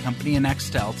Insurance Company in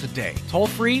Axtell today. Toll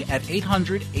free at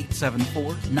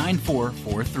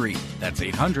 800-874-9443. That's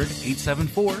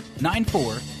 800-874-9443.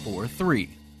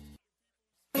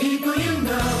 People you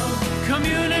know,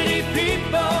 community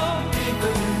people,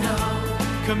 people you know,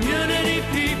 community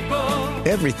people.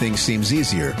 Everything seems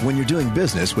easier when you're doing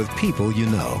business with people you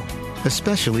know,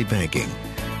 especially banking.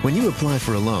 When you apply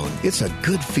for a loan, it's a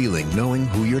good feeling knowing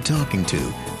who you're talking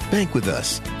to. Bank with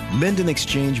us. Menden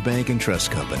Exchange Bank and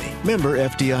Trust Company. Member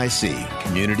FDIC.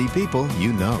 Community people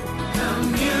you know.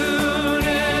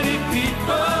 Community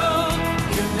people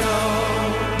you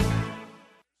know.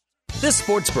 This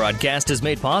sports broadcast is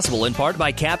made possible in part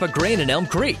by Kappa Grain in Elm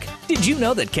Creek. Did you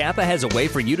know that Kappa has a way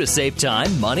for you to save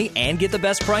time, money, and get the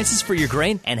best prices for your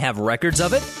grain and have records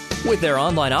of it? With their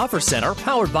online offer center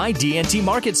powered by DNT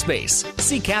Market Space.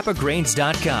 See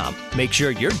kappagrains.com. Make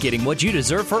sure you're getting what you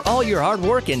deserve for all your hard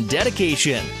work and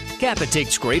dedication. Kappa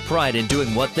takes great pride in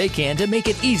doing what they can to make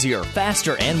it easier,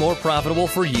 faster, and more profitable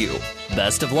for you.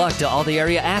 Best of luck to all the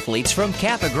area athletes from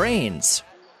Kappa Grains.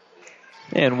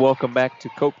 And welcome back to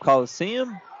Cope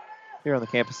Coliseum here on the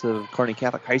campus of Kearney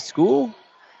Catholic High School.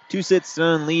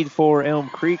 2-0 lead for Elm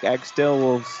Creek. Axtell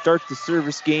will start the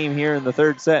service game here in the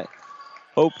third set.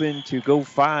 Hoping to go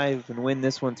 5 and win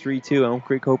this one 3-2. Elm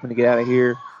Creek hoping to get out of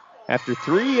here after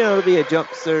 3. It'll be a jump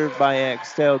serve by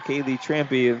Axtell. Kaylee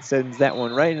Trampy sends that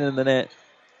one right into the net.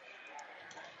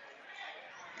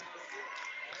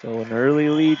 So an early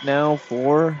lead now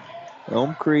for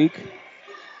Elm Creek.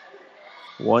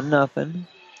 1-0.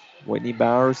 Whitney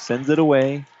Bauer sends it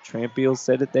away. Trampy will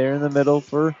set it there in the middle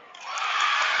for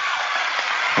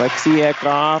Lexi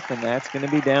Eckhoff, and that's going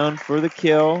to be down for the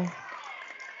kill.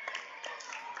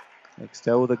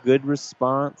 Axtell with a good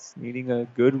response, needing a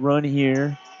good run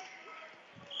here.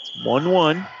 It's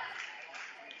 1-1.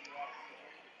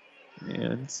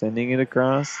 And sending it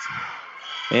across.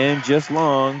 And just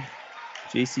long.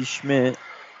 JC Smith,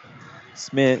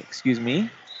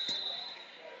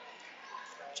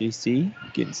 JC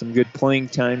getting some good playing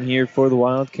time here for the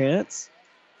Wildcats.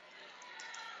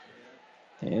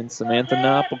 And Samantha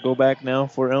Knopp will go back now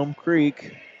for Elm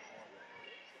Creek.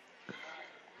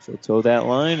 She'll toe that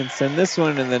line and send this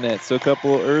one in the net. So a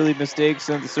couple of early mistakes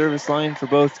on the service line for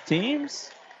both teams.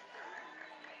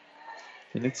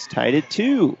 And it's tied at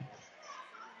 2.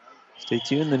 Stay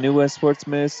tuned. The New West Sports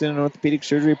Medicine and Orthopedic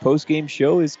Surgery post-game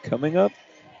show is coming up.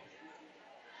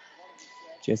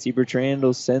 Jesse Bertrand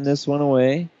will send this one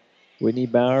away. Whitney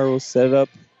Bauer will set it up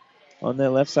on that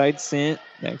left side sent.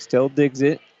 Axtell digs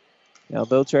it. Now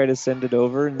they'll try to send it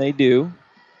over, and they do.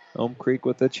 Elm Creek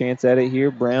with a chance at it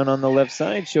here. Brown on the left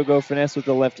side. She'll go finesse with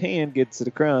the left hand. Gets it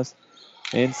across.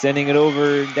 And sending it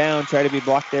over and down. Try to be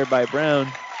blocked there by Brown.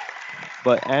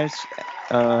 But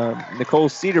Nicole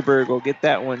Cedarberg will get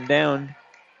that one down.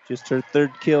 Just her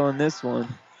third kill on this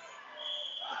one.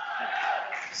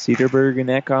 Cedarberg and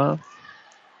Eckhoff.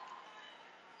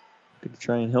 Going to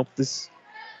try and help this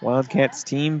Wildcats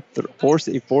team force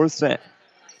a fourth set.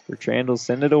 Bertrand will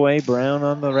send it away. Brown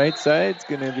on the right side. It's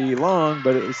going to be long,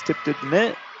 but it was tipped at the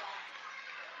net.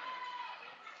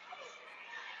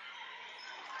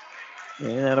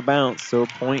 And out of bounds. So a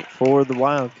point for the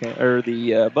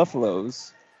the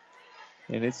Buffaloes.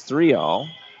 And it's 3-all.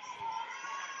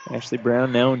 Ashley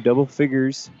Brown now in double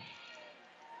figures.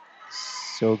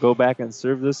 So go back and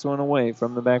serve this one away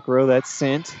from the back row. That's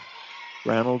sent.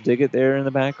 Brown will dig it there in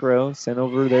the back row. Sent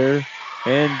over there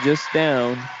and just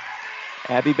down.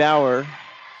 Abby Bauer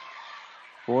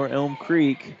for Elm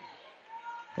Creek.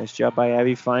 Nice job by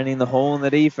Abby finding the hole in the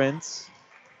defense.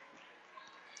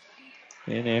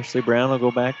 And Ashley Brown will go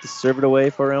back to serve it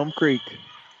away for Elm Creek.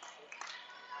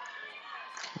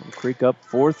 Elm Creek up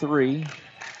 4-3.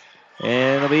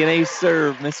 And it'll be an ace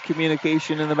serve.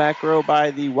 Miscommunication in the back row by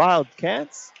the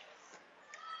Wildcats.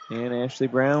 And Ashley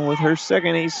Brown with her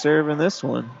second ace serve in this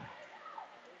one.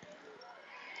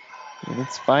 And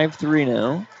it's 5-3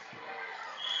 now.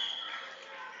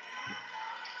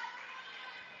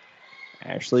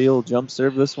 Ashley will jump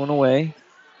serve this one away.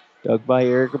 Dug by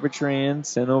Erica Bertrand.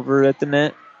 Sent over at the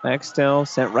net. Axtell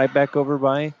sent right back over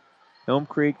by Elm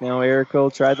Creek. Now Erica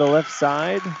will try the left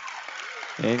side.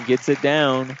 And gets it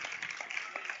down.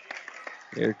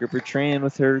 Erica Bertrand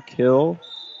with her kill.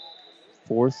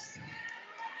 Fourth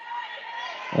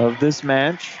of this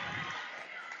match.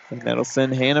 And that'll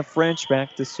send Hannah French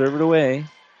back to serve it away.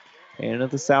 Hannah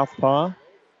the southpaw.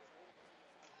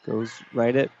 Goes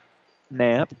right at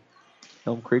Knapp.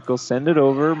 Elm Creek will send it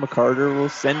over. McCarter will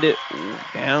send it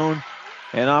down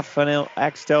and off an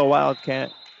Axtell Wildcat.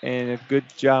 And a good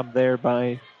job there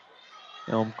by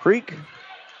Elm Creek.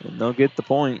 And they'll get the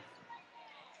point.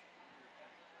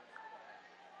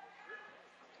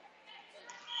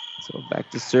 So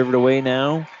back to serve it away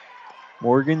now.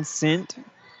 Morgan Sint.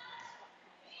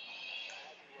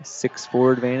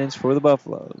 6-4 advantage for the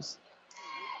Buffaloes.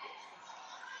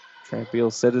 Trampy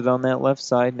will set it on that left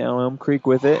side. Now Elm Creek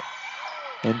with it.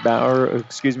 And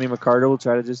McCarter will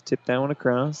try to just tip that one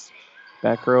across.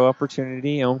 Back row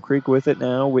opportunity. Elm Creek with it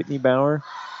now. Whitney Bauer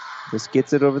Just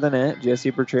gets it over the net.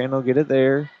 Jesse Bertrand will get it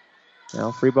there.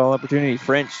 Now free ball opportunity.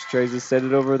 French tries to set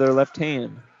it over their left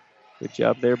hand. Good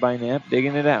job there by Knapp,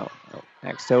 digging it out.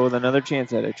 Axtell with another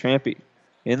chance at it. Trampy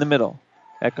in the middle.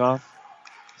 Eckhoff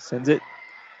sends it.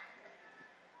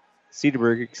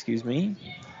 Cedarburg, excuse me.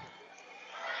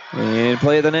 And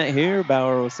play of the net here.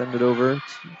 Bauer will send it over.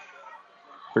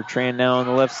 Bertrand now on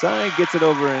the left side. Gets it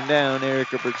over and down.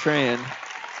 Erica Bertrand.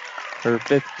 Her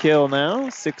 5th kill now.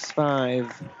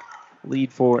 6-5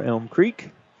 lead for Elm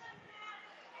Creek.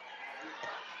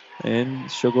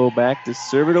 And she'll go back to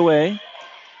serve it away.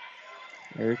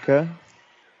 Erica,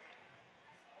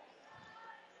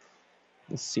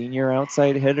 the senior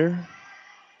outside hitter.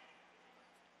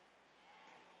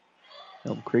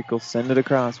 Elm Creek will send it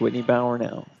across. Whitney Bauer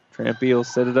now. Trampy will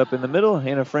set it up in the middle.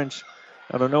 Hannah French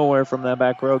out of nowhere from that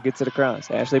back row gets it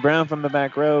across. Ashley Brown from the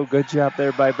back row. Good job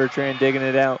there by Bertrand digging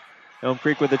it out. Elm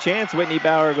Creek with a chance. Whitney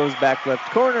Bauer goes back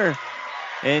left corner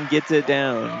and gets it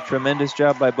down. Tremendous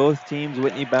job by both teams.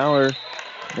 Whitney Bauer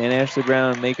and Ashley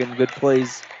Brown making good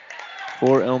plays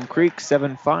for Elm Creek.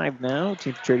 7-5 now.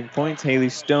 Teams trading points. Haley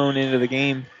Stone into the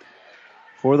game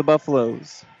for the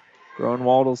Buffaloes.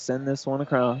 Groenwald will send this one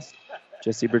across.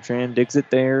 Jesse Bertrand digs it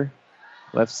there.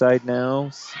 Left side now.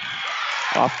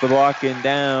 Off the block and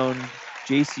down.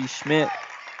 JC Schmidt.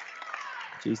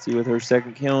 JC with her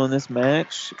 2nd kill in this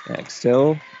match.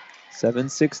 Axtell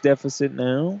 7-6 deficit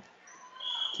now.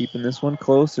 Keeping this one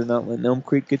close. They're not letting Elm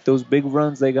Creek get those big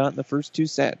runs they got in the first 2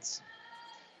 sets.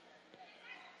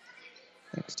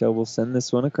 Axtell will send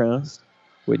this one across.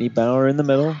 Whitney Bauer in the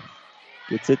middle.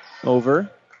 Gets it over.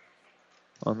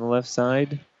 On the left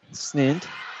side, Snint.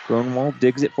 Groenwald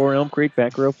digs it for Elm Creek.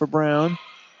 Back row for Brown.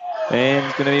 And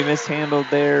it's going to be mishandled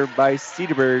there by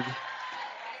Cedarburg.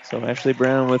 So Ashley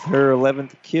Brown with her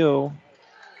 11th kill.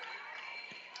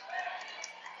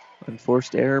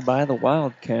 Unforced error by the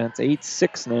Wildcats.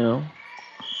 8-6 now.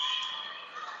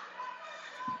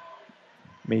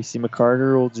 Macy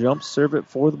McCarter will jump serve it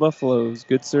for the Buffaloes.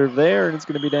 Good serve there, and it's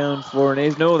going to be down for an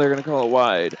ace. No, they're going to call it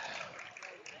wide.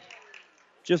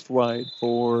 Just wide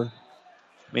for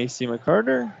Macy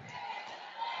McCarter.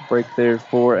 Break there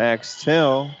for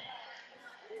Axtell.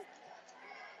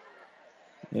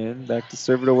 And back to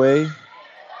serve it away.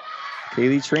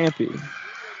 Kaylee Trampy.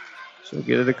 She'll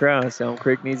get it across. Elm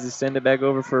Creek needs to send it back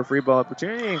over for a free ball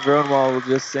opportunity, and Groenwald will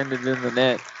just send it in the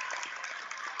net.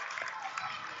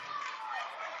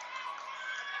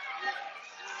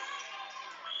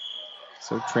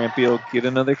 So Trampy will get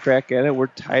another crack at it. We're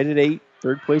tied at 8.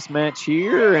 3rd place match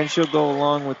here, and she'll go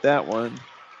along with that one.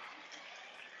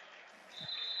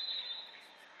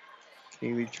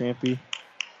 Kaylee Trampy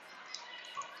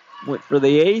went for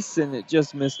the ace, and it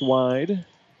just missed wide.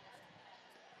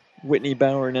 Whitney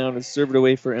Bauer now to serve it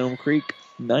away for Elm Creek.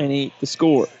 9-8 the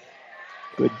score.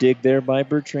 Good dig there by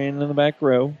Bertrand in the back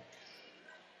row.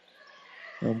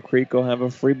 Elm Creek will have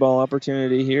a free ball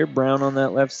opportunity here. Brown on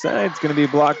that left side. It's going to be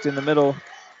blocked in the middle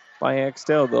by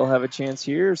Axtell. They'll have a chance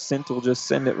here. Sint will just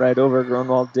send it right over.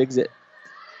 Groenwald digs it.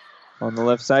 On the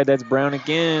left side, that's Brown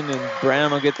again, and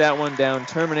Brown will get that one down.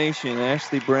 Termination,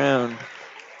 Ashley Brown.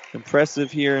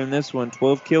 Impressive here in this one.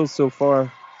 12 kills so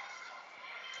far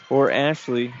for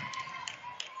Ashley.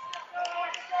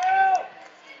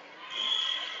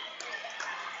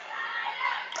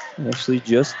 Ashley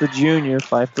just the junior,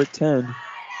 5'10".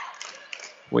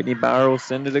 Whitney Bauer will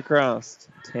send it across.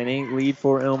 10-8 lead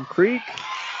for Elm Creek.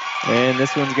 And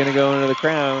this one's going to go into the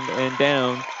crowd and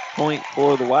down. Point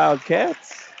for the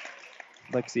Wildcats.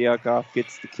 Lexi Eckhoff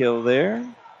gets the kill there.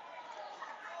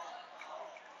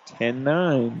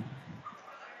 10-9.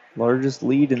 Largest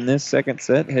lead in this second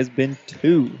set has been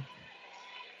 2.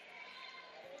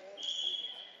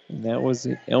 And that was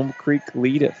an Elm Creek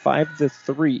lead at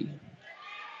 5-3.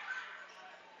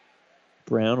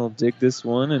 Brown will dig this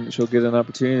one, and she'll get an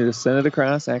opportunity to send it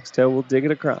across. Axtell will dig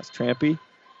it across. Trampy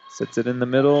sets it in the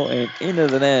middle and into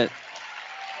the net.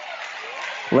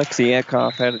 Lexi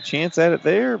Eckhoff had a chance at it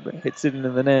there, but hits it into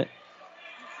the net.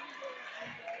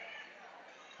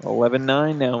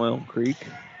 11-9 now, Elm Creek.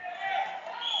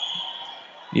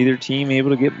 Neither team able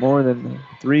to get more than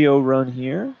a 3-0 run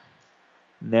here.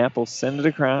 Knapp will send it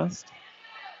across.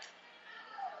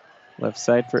 Left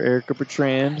side for Erica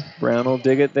Bertrand. Brown will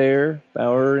dig it there.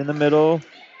 Bauer in the middle.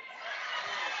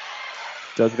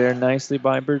 Dug there nicely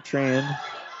by Bertrand.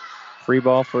 Free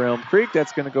ball for Elm Creek.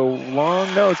 That's going to go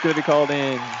long. No, it's going to be called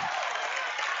in.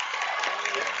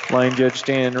 Line judge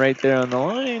standing right there on the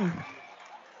line.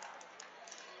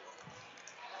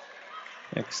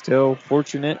 Axtell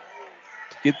fortunate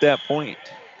to get that point.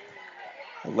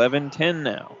 11-10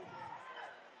 now.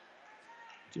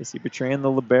 Jesse Bertrand,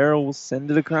 the libero, will send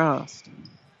it across.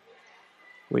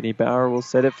 Whitney Bauer will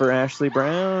set it for Ashley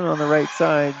Brown on the right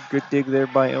side. Good dig there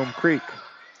by Elm Creek.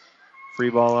 Free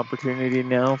ball opportunity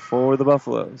now for the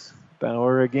Buffaloes.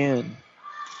 Bauer again.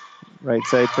 Right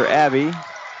side for Abby.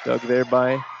 Dug there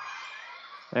by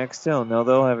Axtell. Now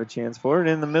they'll have a chance for it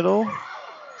in the middle.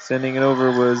 Sending it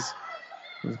over was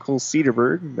Cole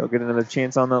Cedarberg. They'll get another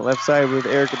chance on that left side with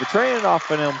Erica Bertrand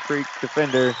off an Elm Creek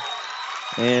defender.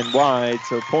 And wide,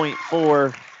 so point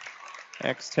for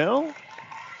Axtell.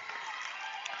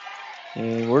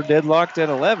 And we're deadlocked at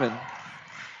 11.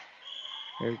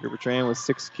 Erica Bertrand with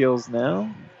 6 kills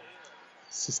now.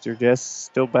 Sister Jess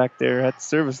still back there at the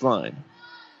service line.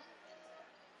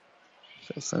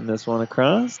 She'll send this one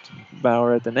across.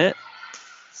 Bauer at the net.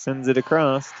 Sends it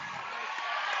across.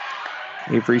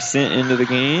 Avery sent into the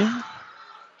game.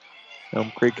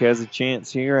 Elm Creek has a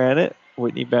chance here at it.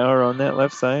 Whitney Bauer on that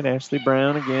left side. Ashley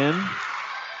Brown again.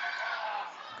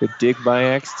 Good dig by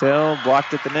Axtell.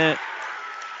 Blocked at the net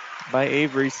by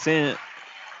Avery Sent.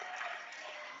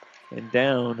 And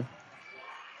down.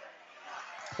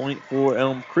 Point for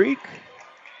Elm Creek.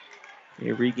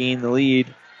 They regain the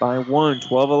lead by 1,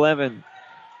 12-11.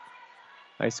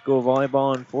 High school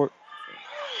volleyball in Fort.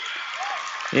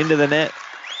 Into the net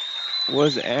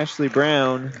was Ashley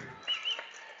Brown.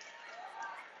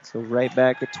 So right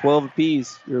back at 12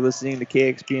 apiece. You're listening to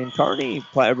KXP and Kearney,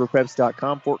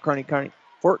 PlatteRiverPreps.com, Fort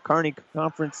Kearney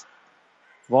Conference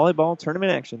Volleyball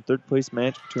Tournament action. Third place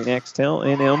match between Axtell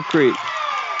and Elm Creek.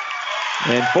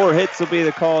 And 4 hits will be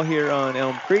the call here on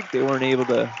Elm Creek. They weren't able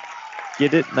to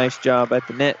get it. Nice job at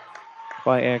the net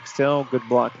by Axtell. Good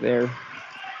block there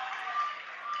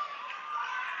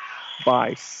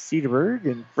by Cedarberg.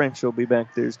 And French will be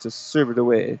back there to serve it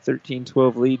away.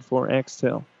 13-12 lead for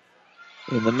Axtell.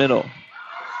 In the middle.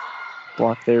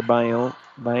 Block there by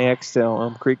Axtell.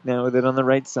 Elm Creek now with it on the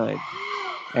right side.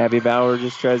 Abby Bauer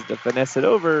just tries to finesse it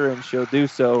over, and she'll do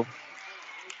so.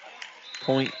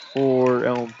 Point for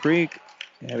Elm Creek.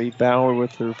 Abby Bauer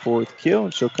with her 4th kill,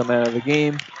 and she'll come out of the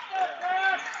game.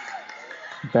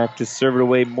 Back to serve it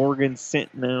away. Morgan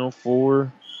Sent now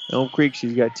for Elm Creek.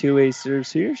 She's got 2 ace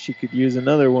serves here. She could use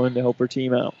another one to help her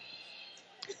team out.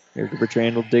 Erica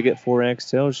Bertrand will dig it for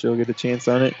Axtell. She'll get a chance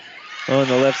on it on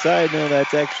the left side. No,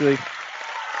 that's actually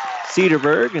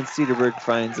Cedarberg, and Cedarberg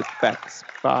finds a back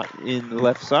spot in the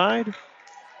left side.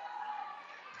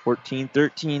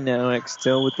 14-13 now.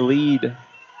 Axtell with the lead.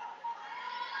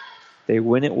 They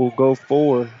win it, will go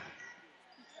 4.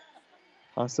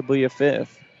 Possibly a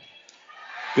 5th.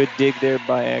 Good dig there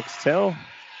by Axtell.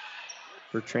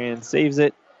 Bertrand saves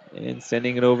it, and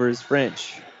sending it over is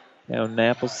French. Now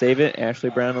Knapp will save it. Ashley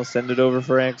Brown will send it over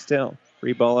for Axtell.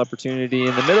 Free ball opportunity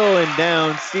in the middle, and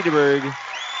down Cedarberg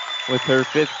with her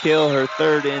 5th kill, her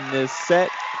 3rd in this set.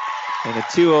 And a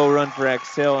 2-0 run for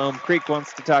Axtell. Elm Creek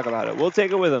wants to talk about it. We'll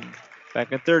take it with them.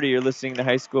 Back in 30, you're listening to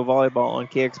High School Volleyball on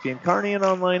KXP and Kearney and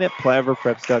online at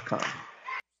PlatteRiverPreps.com.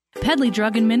 Pedley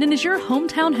Drug in Minden is your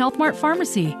hometown Health Mart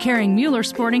pharmacy, carrying Mueller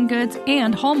Sporting Goods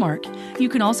and Hallmark. You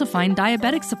can also find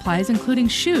diabetic supplies, including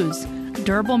shoes,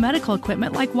 durable medical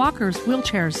equipment like walkers,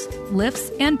 wheelchairs,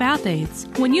 lifts, and bath aids.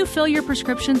 When you fill your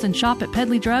prescriptions and shop at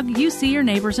Pedley Drug, you see your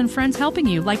neighbors and friends helping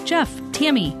you, like Jeff,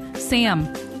 Tammy, Sam,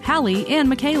 Hallie, and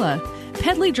Michaela.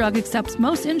 Pedley Drug accepts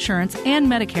most insurance and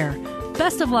Medicare.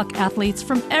 Best of luck, athletes,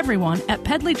 from everyone at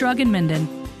Pedley Drug in Minden.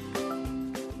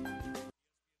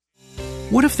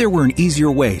 What if there were an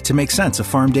easier way to make sense of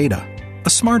farm data? A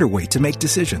smarter way to make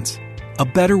decisions? A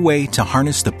better way to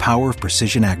harness the power of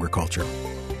precision agriculture?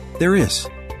 There is.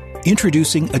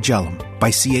 Introducing Agellum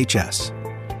by CHS.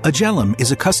 Agellum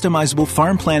is a customizable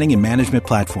farm planning and management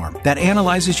platform that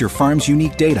analyzes your farm's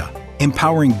unique data,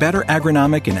 empowering better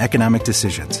agronomic and economic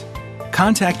decisions.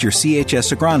 Contact your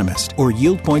CHS agronomist or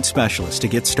yield point specialist to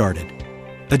get started.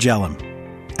 Agellum.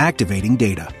 Activating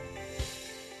data.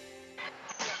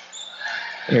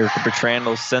 Erica Bertrand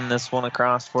will send this one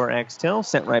across for Axtell.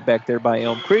 Sent right back there by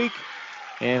Elm Creek.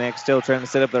 And Axtell trying to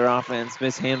set up their offense.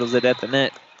 Mishandles it at the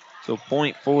net. So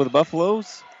point for the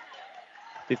Buffaloes.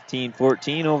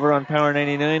 15-14 over on Power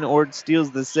 99. Ord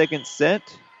steals the second set.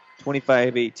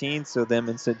 25-18. So them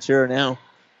and Centura now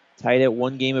tied at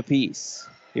 1 game apiece.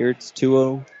 Here it's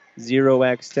 2-0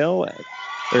 Axtell.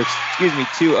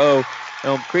 2-0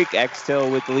 Elm Creek. Axtell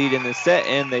with the lead in the set.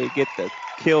 And they get the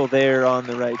kill there on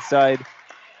the right side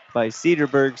by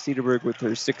Cedarberg. Cedarberg with her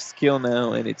 6th kill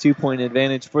now and a 2-point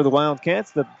advantage for the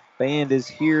Wildcats. The band is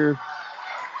here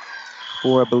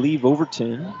for, I believe,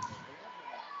 Overton.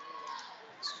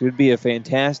 Should be a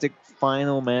fantastic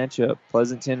final matchup.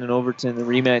 Pleasanton and Overton, the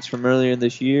rematch from earlier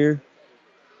this year.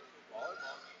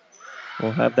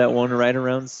 We'll have that one right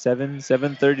around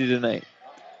 7:30 tonight.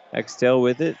 Axtell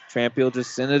with it. Trampy will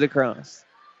just send it across.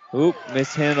 Oop,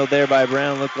 mishandled there by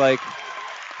Brown. Looked like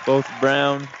both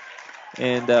Brown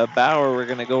and Bauer were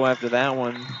going to go after that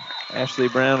one. Ashley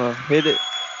Brown will hit it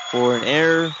for an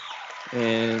error.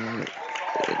 And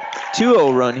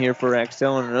 2-0 run here for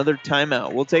Axtell and another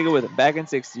timeout. We'll take it with them. Back in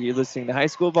 60. You're listening to High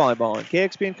School Volleyball on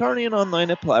KXP and Kearney and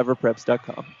online at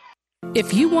PlaverPreps.com.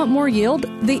 If you want more yield,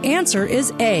 the answer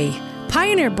is A.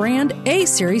 Pioneer brand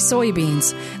A-Series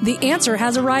soybeans. The answer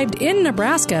has arrived in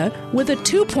Nebraska with a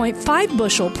 2.5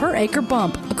 bushel per acre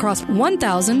bump across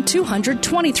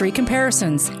 1,223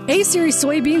 comparisons. A-Series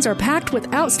soybeans are packed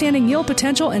with outstanding yield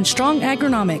potential and strong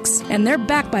agronomics, and they're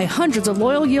backed by hundreds of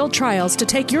loyal yield trials to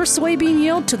take your soybean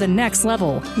yield to the next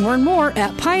level. Learn more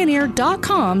at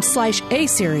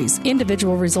pioneer.com/A-Series.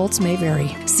 Individual results may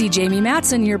vary. See Jamie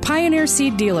Matson, your Pioneer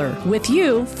seed dealer, with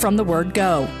you from the word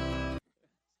go.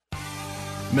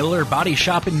 Miller Body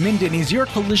Shop in Minden is your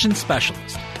collision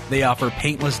specialist. They offer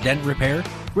paintless dent repair,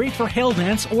 great for hail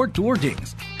dents or door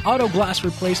dings, auto glass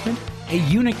replacement, a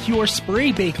Unicure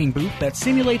spray baking booth that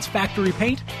simulates factory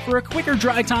paint for a quicker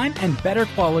dry time and better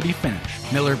quality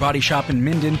finish. Miller Body Shop in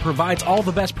Minden provides all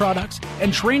the best products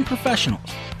and trained professionals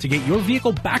to get your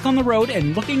vehicle back on the road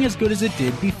and looking as good as it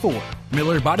did before.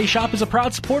 Miller Body Shop is a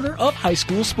proud supporter of high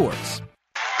school sports.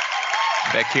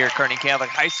 Back here at Kearney Catholic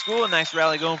High School, a nice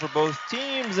rally going for both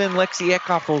teams, and Lexi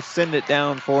Eckhoff will send it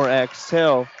down for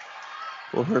Axtell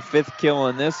for her 5th kill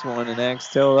on this one, and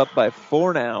Axtell up by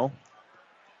 4 now.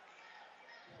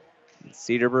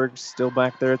 Cedarburg's still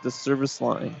back there at the service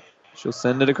line. She'll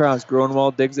send it across.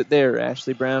 Groenwald digs it there.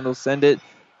 Ashley Brown will send it.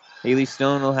 Haley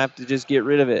Stone will have to just get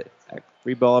rid of it.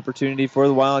 Free ball opportunity for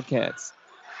the Wildcats.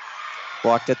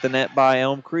 Blocked at the net by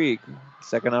Elm Creek.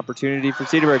 Second opportunity for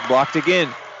Cedarburg. Blocked again.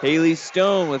 Haley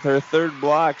Stone with her 3rd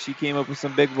block. She came up with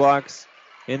some big blocks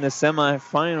in the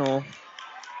semifinal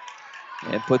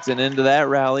and puts an end to that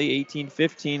rally.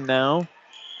 18-15 now.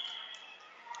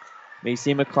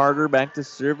 Macy McCarter back to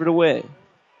serve it away.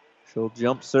 She'll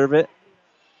jump serve it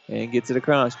and gets it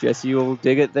across. Jesse will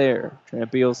dig it there.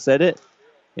 Trampy will set it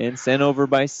and sent over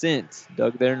by Sint.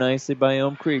 Dug there nicely by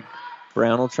Elm Creek.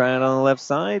 Brown will try it on the left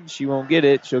side. She won't get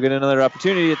it. She'll get another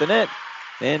opportunity at the net.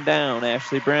 And down.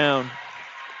 Ashley Brown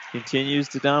continues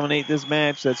to dominate this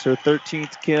match. That's her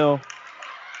 13th kill.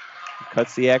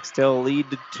 Cuts the Axtell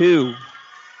lead to 2.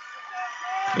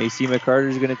 Macy McCarter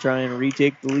is going to try and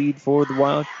retake the lead for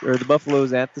the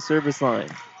Buffaloes at the service line.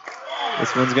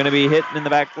 This one's going to be hit in the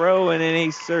back row and an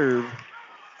ace serve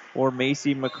for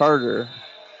Macy McCarter.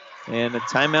 And a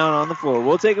timeout on the floor.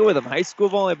 We'll take it with them. High school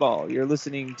volleyball. You're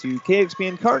listening to KXP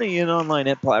and Kearney and online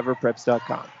at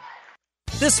PlaverPreps.com.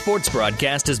 This sports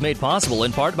broadcast is made possible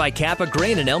in part by Kappa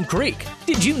Grain in Elm Creek.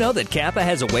 Did you know that Kappa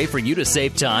has a way for you to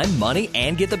save time, money,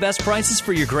 and get the best prices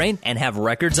for your grain and have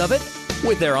records of it?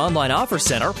 With their online offer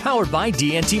center powered by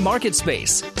DNT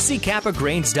MarketSpace. See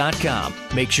KappaGrains.com.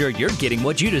 Make sure you're getting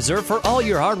what you deserve for all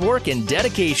your hard work and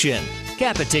dedication.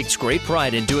 Kappa takes great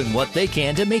pride in doing what they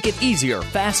can to make it easier,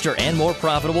 faster, and more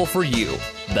profitable for you.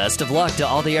 Best of luck to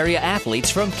all the area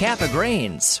athletes from Kappa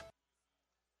Grains.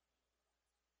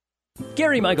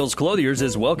 Gary Michaels Clothiers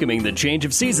is welcoming the change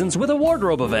of seasons with a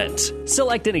wardrobe event.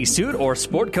 Select any suit or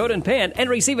sport coat and pant and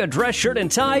receive a dress shirt and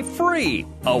tie free.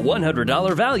 A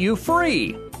 $100 value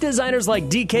free. Designers like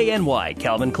DKNY,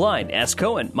 Calvin Klein, S.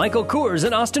 Cohen, Michael Kors,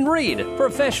 and Austin Reed.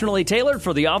 Professionally tailored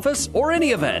for the office or any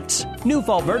event. New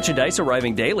fall merchandise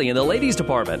arriving daily in the ladies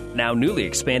department. Now newly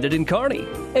expanded in Kearney.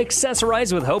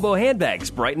 Accessorize with hobo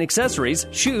handbags, Brighton accessories,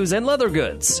 shoes, and leather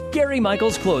goods. Gary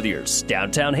Michaels Clothiers,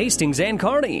 downtown Hastings and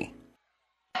Kearney.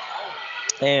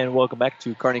 And welcome back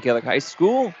to Kearney Catholic High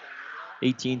School.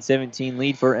 18-17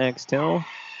 lead for Axtell.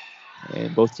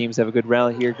 And both teams have a good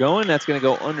rally here going. That's going to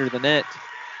go under the net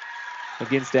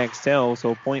against Axtell. So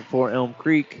a point for Elm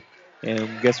Creek.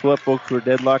 And guess what, folks? We're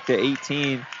deadlocked at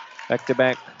 18.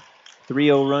 Back-to-back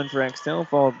 3-0 run for Axtell,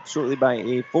 followed shortly by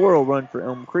a 4-0 run for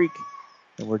Elm Creek.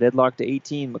 And we're deadlocked at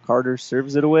 18. McCarter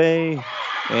serves it away.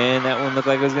 And that one looked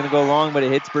like it was going to go long, but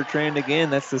it hits Bertrand again.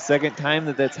 That's the second time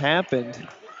that's happened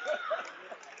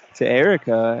to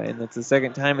Erica, and that's the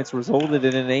second time it's resulted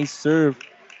in an ace serve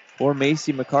for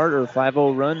Macy McCarter.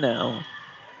 5-0 run now.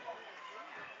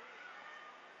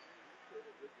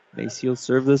 Macy will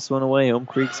serve this one away. Elm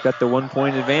Creek's got the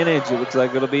 1-point advantage. It looks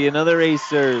like it'll be another ace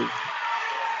serve.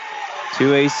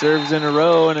 2 ace serves in a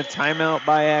row and a timeout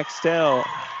by Axtell.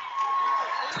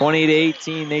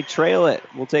 20-18, they trail it.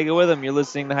 We'll take it with them. You're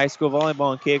listening to High School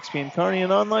Volleyball on KXP and Kearney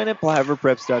and online at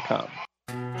PlaverPreps.com.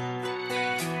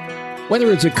 Whether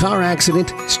it's a car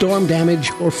accident, storm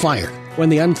damage, or fire, when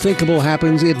the unthinkable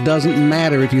happens, it doesn't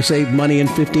matter if you save money in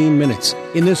 15 minutes.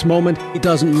 In this moment, it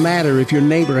doesn't matter if your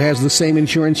neighbor has the same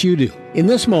insurance you do. In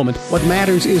this moment, what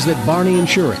matters is that Barney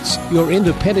Insurance, your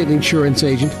independent insurance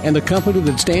agent, and the company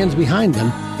that stands behind them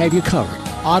have you covered.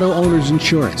 Auto Owners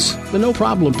Insurance, the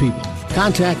no-problem people.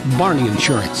 Contact Barney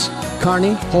Insurance,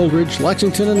 Kearney, Holdridge,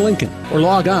 Lexington, and Lincoln, or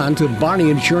log on to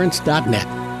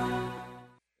barneyinsurance.net.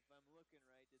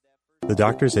 The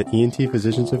doctors at ENT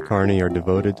Physicians of Kearney are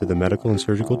devoted to the medical and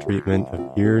surgical treatment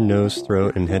of ear, nose,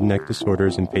 throat, and head and neck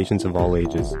disorders in patients of all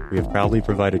ages. We have proudly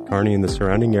provided Kearney and the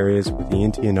surrounding areas with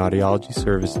ENT and audiology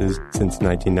services since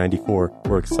 1994.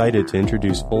 We're excited to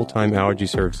introduce full-time allergy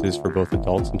services for both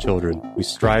adults and children. We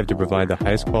strive to provide the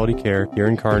highest quality care here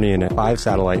in Kearney and at 5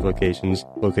 satellite locations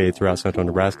located throughout central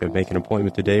Nebraska. Make an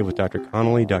appointment today with Dr.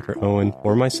 Connolly, Dr. Owen,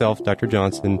 or myself, Dr.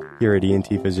 Johnson, here at ENT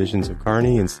Physicians of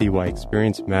Kearney, and see why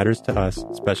experience matters to us,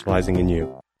 specializing in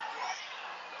you.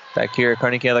 Back here at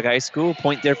Kearney Catholic High School,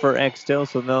 point there for Axtell,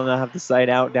 so they'll now have the side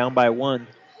out down by 1.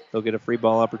 They'll get a free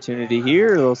ball opportunity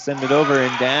here. They'll send it over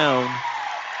and down.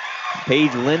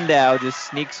 Paige Lindau just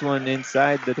sneaks one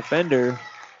inside the defender.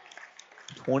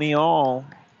 20 all.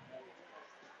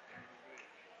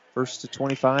 First to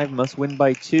 25, must win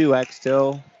by 2.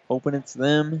 Axtell hoping it's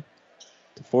them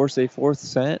to force a 4th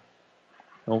set.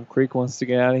 Elm Creek wants to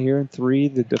get out of here in 3.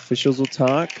 The officials will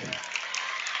talk.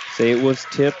 Say it was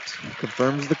tipped.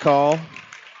 Confirms the call.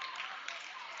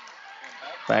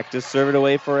 Back to serve it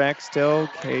away for Axtell.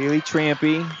 Kaylee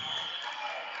Trampy.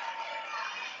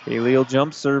 Kaylee will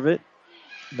jump serve it.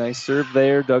 Nice serve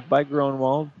there, dug by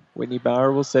Gronwald. Whitney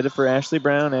Bauer will set it for Ashley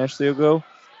Brown. Ashley will go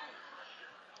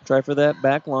try for that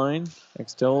back line.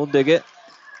 Axtell will dig it.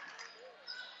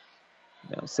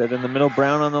 Now set in the middle,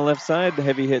 Brown on the left side. The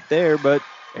heavy hit there, but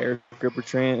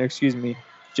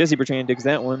Jesse Bertrand digs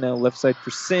that one. Now left side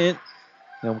for Sint.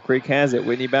 Elm Creek has it.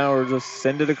 Whitney Bauer just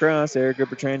send it across. Erica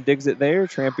Bertrand digs it there.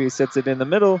 Trampy sets it in the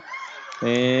middle.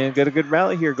 And got a good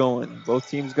rally here going. Both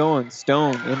teams going.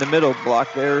 Stone in the middle.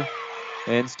 Blocked there.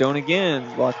 And Stone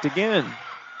again. Blocked again.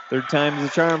 Third time's the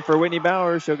charm for Whitney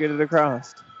Bauer. She'll get it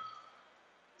across.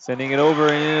 Sending it over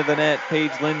and into the net.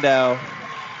 Paige Lindau.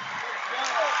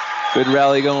 Good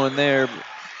rally going there.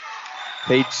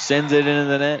 Paige sends it into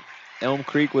the net. Elm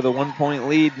Creek with a 1-point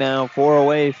lead now, 4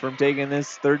 away from taking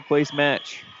this 3rd place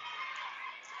match.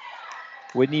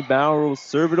 Whitney Bauer will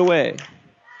serve it away.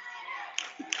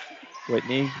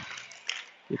 Whitney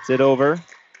gets it over.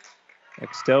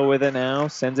 Axtell with it now,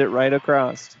 sends it right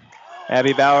across.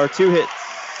 Abby Bauer, 2 hits.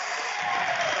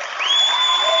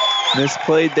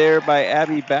 Misplayed there by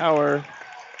Abby Bauer.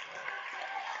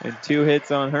 And 2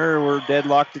 hits on her. We're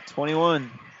deadlocked at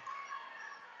 21.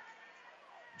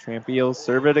 Trampy will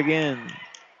serve it again.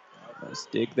 Nice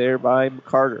dig there by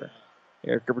Carter.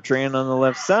 Erica Bertrand on the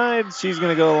left side. She's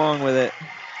going to go along with it.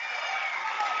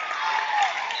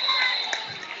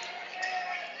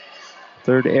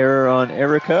 Third error on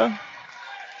Erica.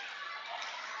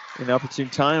 An opportune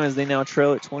time as they now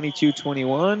trail at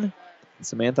 22-21.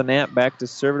 Samantha Knapp back to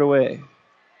serve it away.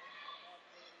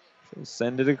 She'll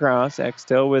send it across.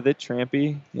 Axtell with it.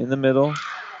 Trampy in the middle.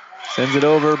 Sends it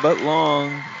over, but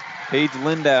long. Paige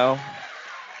Lindau.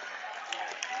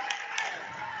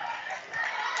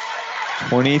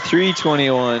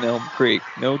 23-21 Elm Creek.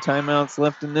 No timeouts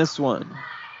left in this one.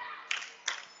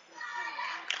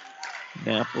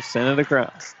 Knapp will send it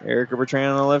across. Erica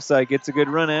Bertrand on the left side gets a good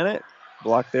run at it.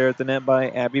 Blocked there at the net by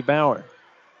Abby Bauer.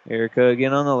 Erica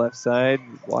again on the left side.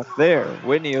 Blocked there.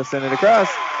 Whitney will send it across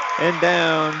and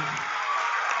down.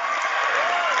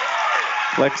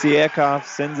 Lexi Eckhoff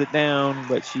sends it down,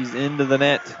 but she's into the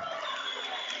net.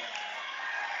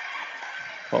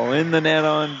 Ball in the net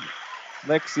on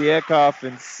Lexi Eckhoff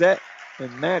and set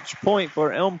and match point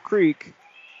for Elm Creek.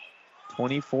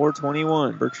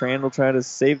 24-21. Bertrand will try to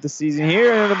save the season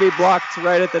here, and it'll be blocked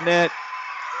right at the net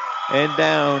and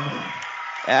down.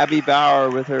 Abby Bauer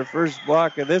with her first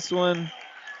block of this one,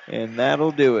 and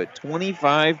that'll do it.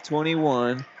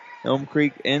 25-21. Elm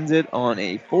Creek ends it on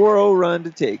a 4-0 run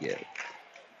to take it.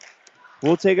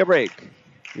 We'll take a break.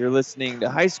 You're listening to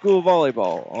High School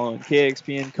Volleyball on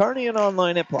KXPN Kearney and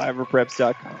online at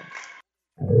PlyverPreps.com.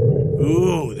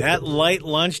 Ooh, that light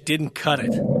lunch didn't cut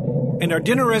it. And our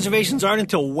dinner reservations aren't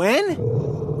until when?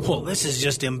 Well, this is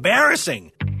just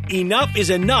embarrassing. Enough is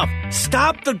enough.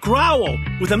 Stop the growl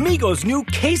with Amigos' new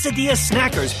Quesadilla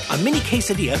Snackers. A mini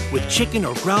quesadilla with chicken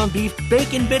or ground beef,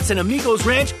 bacon bits, and Amigos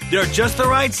Ranch. They're just the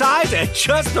right size at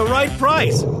just the right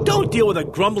price. Don't deal with a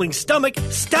grumbling stomach.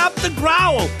 Stop the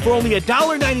growl for only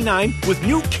 $1.99 with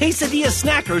new Quesadilla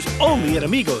Snackers only at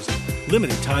Amigos.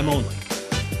 Limited time only.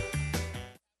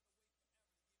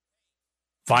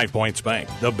 5 Points Bank,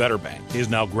 the better bank, is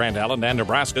now Grand Island and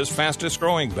Nebraska's fastest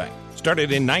growing bank.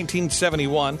 Started in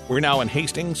 1971, we're now in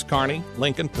Hastings, Kearney,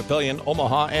 Lincoln, Papillion,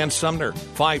 Omaha, and Sumner.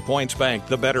 5 Points Bank,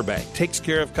 the better bank, takes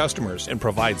care of customers and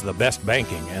provides the best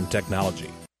banking and technology.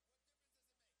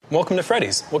 Welcome to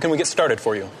Freddy's. What can we get started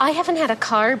for you? I haven't had a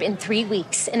carb in 3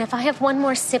 weeks, and if I have one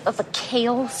more sip of a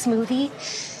kale smoothie,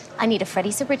 I need a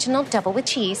Freddy's Original double with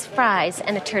cheese, fries,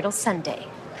 and a turtle sundae.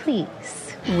 Please.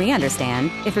 We understand.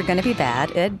 If you're going to be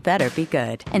bad, it better be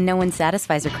good. And no one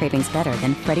satisfies your cravings better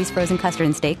than Freddy's Frozen Custard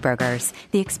and Steak Burgers.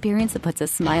 The experience that puts a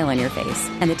smile on your face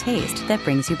and the taste that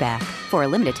brings you back. For a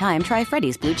limited time, try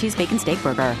Freddy's Blue Cheese Bacon Steak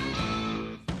Burger.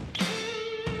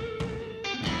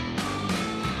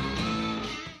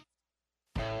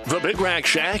 The Big Rack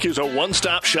Shack is a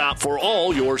one-stop shop for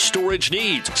all your storage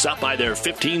needs. Stop by their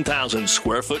 15,000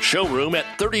 square foot showroom at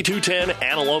 3210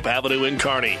 Antelope Avenue in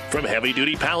Kearney. From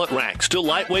heavy-duty pallet racks to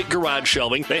lightweight garage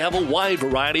shelving, they have a wide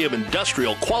variety of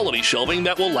industrial quality shelving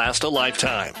that will last a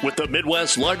lifetime. With the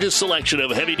Midwest's largest selection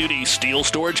of heavy-duty steel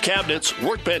storage cabinets,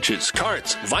 workbenches,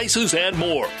 carts, vices, and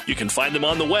more. You can find them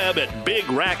on the web at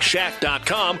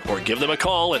BigRackShack.com or give them a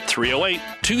call at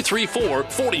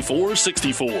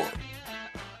 308-234-4464.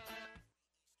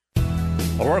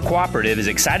 Aurora Cooperative is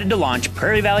excited to launch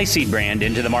Prairie Valley Seed Brand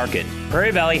into the market.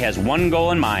 Prairie Valley has one goal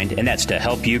in mind, and that's to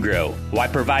help you grow. By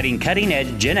providing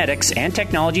cutting-edge genetics and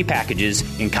technology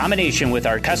packages in combination with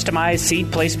our customized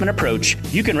seed placement approach,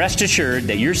 you can rest assured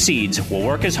that your seeds will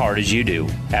work as hard as you do.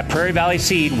 At Prairie Valley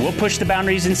Seed, we'll push the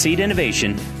boundaries in seed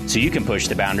innovation so you can push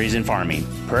the boundaries in farming.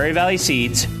 Prairie Valley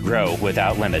Seeds, grow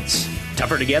without limits.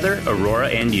 Tougher together, Aurora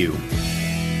and you.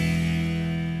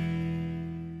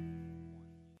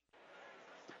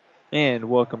 And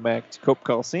welcome back to Cope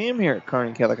Coliseum here at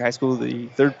Kearney Catholic High School. The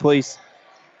third place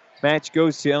match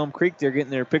goes to Elm Creek. They're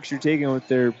getting their picture taken with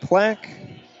their plaque.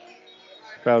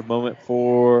 Proud moment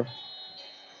for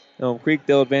Elm Creek.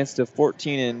 They'll advance to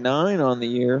 14-9 on the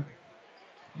year.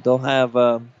 They'll have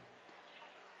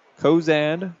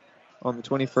Cozad on the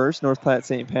 21st, North Platte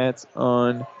St. Pat's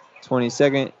on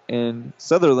 22nd, and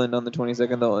Sutherland on the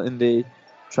 22nd. They'll end a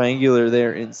triangular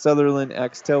there in Sutherland.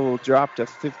 Axtell will drop to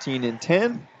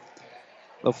 15-10.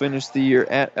 They'll finish the year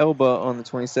at Elba on the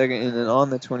 22nd, and then on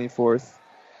the 24th,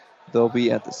 they'll be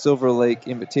at the Silver Lake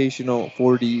Invitational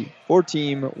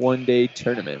 4-team one-day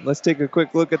tournament. Let's take a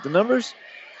quick look at the numbers.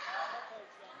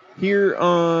 Here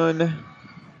on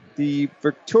the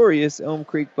victorious Elm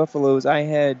Creek Buffaloes, I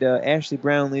had Ashley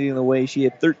Brown leading the way. She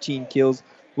had 13 kills.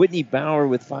 Whitney Bauer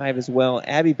with 5 as well.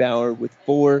 Abby Bauer with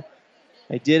 4.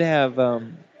 I did have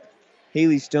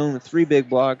Haley Stone with 3 big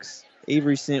blocks.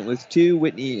 Avery Sint with 2,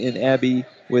 Whitney and Abby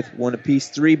with 1 apiece.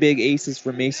 3 big aces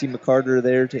for Macy McCarter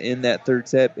there to end that third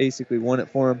set. Basically won it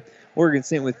for him. Morgan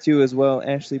Sint with 2 as well.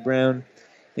 Ashley Brown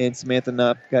and Samantha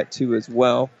Knopp got 2 as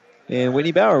well. And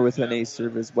Whitney Bauer with an ace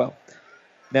serve as well.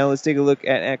 Now let's take a look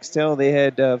at Axtell. They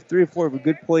had 3 or 4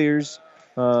 good players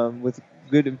with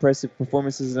good, impressive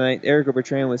performances tonight. Erica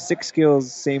Bertrand with 6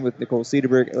 kills. Same with Nicole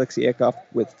Cederberg. Alexi Eckhoff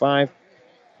with 5.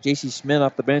 J.C. Schmidt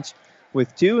off the bench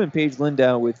with 2, and Paige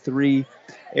Lindow with 3.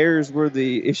 Errors were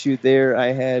the issue there.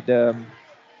 I had the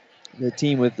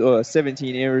team with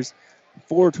 17 errors,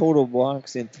 4 total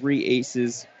blocks, and 3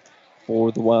 aces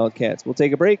for the Wildcats. We'll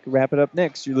take a break, wrap it up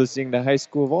next. You're listening to High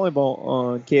School Volleyball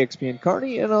on KXPN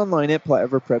Kearney and online at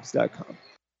PlatteRiverPreps.com.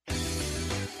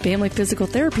 Family Physical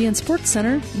Therapy and Sports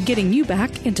Center, getting you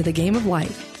back into the game of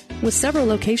life. With several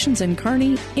locations in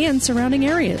Kearney and surrounding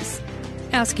areas.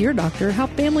 Ask your doctor how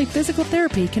Family Physical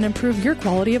Therapy can improve your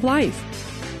quality of life.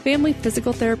 Family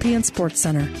Physical Therapy and Sports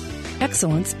Center.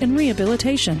 Excellence in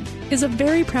Rehabilitation is a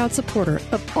very proud supporter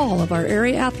of all of our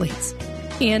area athletes,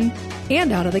 in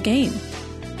and out of the game.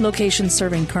 Locations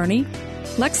serving Kearney,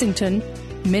 Lexington,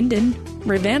 Minden,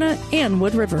 Ravenna, and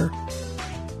Wood River.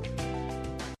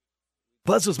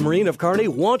 Buzz's Marine of Kearney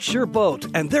wants your boat,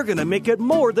 and they're going to make it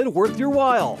more than worth your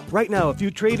while. Right now, if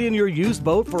you trade in your used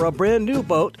boat for a brand new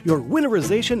boat, your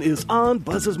winterization is on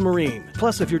Buzz's Marine.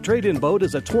 Plus, if your trade-in boat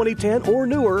is a 2010 or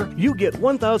newer, you get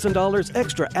 $1,000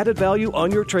 extra added value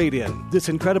on your trade-in. This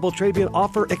incredible trade-in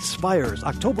offer expires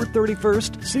October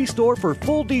 31st. See store for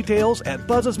full details at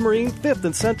Buzz's Marine, 5th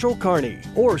and Central Kearney.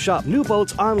 Or shop new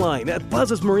boats online at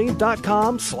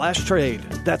buzzesmarine.com/trade.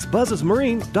 That's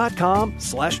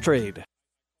buzzesmarine.com/trade.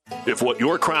 If what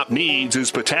your crop needs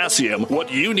is potassium,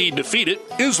 what you need to feed it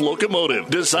is Locomotive.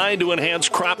 Designed to enhance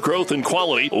crop growth and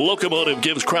quality, Locomotive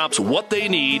gives crops what they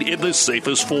need in the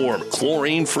safest form.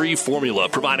 Chlorine-free formula,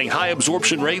 providing high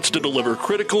absorption rates to deliver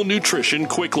critical nutrition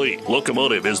quickly.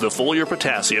 Locomotive is the foliar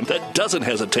potassium that doesn't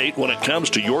hesitate when it comes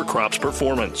to your crop's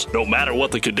performance. No matter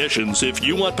what the conditions, if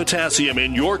you want potassium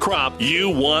in your crop, you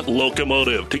want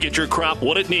Locomotive. To get your crop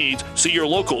what it needs, see your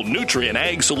local Nutrient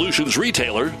Ag Solutions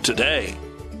retailer today.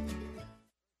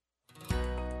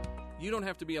 You don't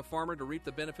have to be a farmer to reap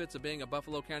the benefits of being a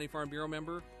Buffalo County Farm Bureau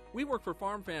member. We work for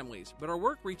farm families, but our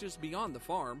work reaches beyond the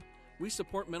farm. We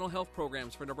support mental health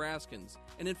programs for Nebraskans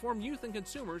and inform youth and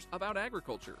consumers about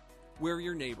agriculture. We're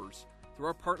your neighbors. Through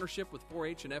our partnership with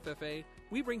 4-H and FFA,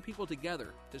 we bring people together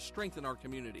to strengthen our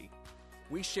community.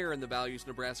 We share in the values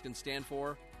Nebraskans stand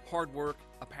for: hard work,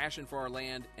 a passion for our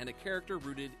land, and a character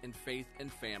rooted in faith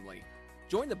and family.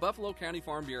 Join the Buffalo County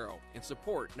Farm Bureau and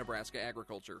support Nebraska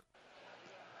agriculture.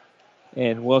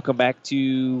 And welcome back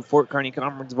to Fort Kearney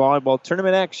Conference Volleyball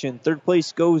Tournament action. Third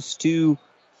place goes to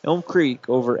Elm Creek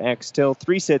over Axtell,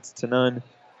 3-0,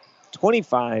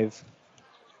 25.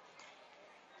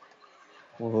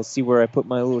 Well, we'll see where I put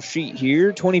my little sheet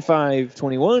here.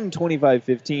 25-21,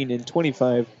 25-15, and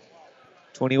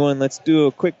 25-21. Let's do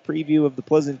a quick preview of the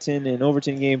Pleasanton and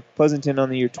Overton game. Pleasanton on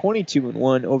the year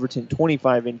 22-1, Overton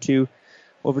 25-2.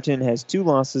 Overton has 2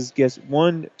 losses. Guess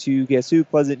who?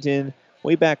 Pleasanton.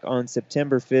 Way back on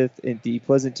September 5th in the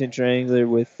Pleasanton Triangular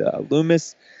with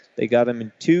Loomis. They got him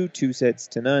in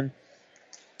 2-0.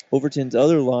 Overton's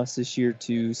other loss this year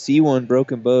to C1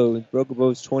 Broken Bow. Broken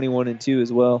Bow's 21-2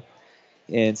 as well.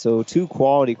 And so 2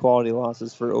 quality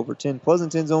losses for Overton.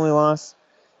 Pleasanton's only loss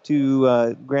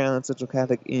to Grand Island Central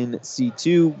Catholic in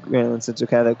C2. Grand Island Central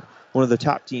Catholic, one of the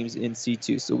top teams in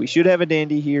C2. So we should have a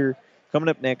dandy here coming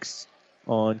up next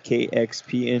on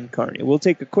KXPN Kearney. We'll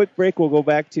take a quick break. We'll go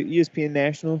back to ESPN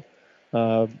National,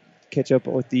 catch up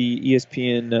with the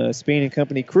ESPN Spain and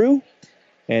Company crew,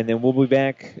 and then we'll be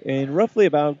back in roughly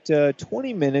about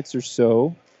 20 minutes or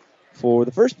so for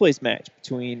the first place match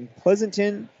between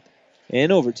Pleasanton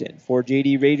and Overton. For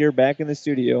JD Rader back in the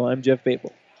studio, I'm Jeff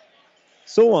Babel.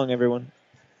 So long, everyone.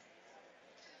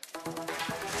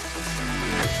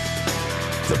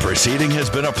 The proceeding has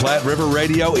been a Platte River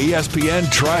Radio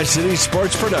ESPN Tri-City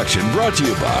Sports production brought to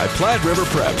you by Platte River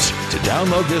Preps. To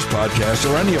download this podcast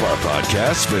or any of our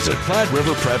podcasts, visit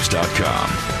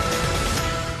PlatteRiverPreps.com.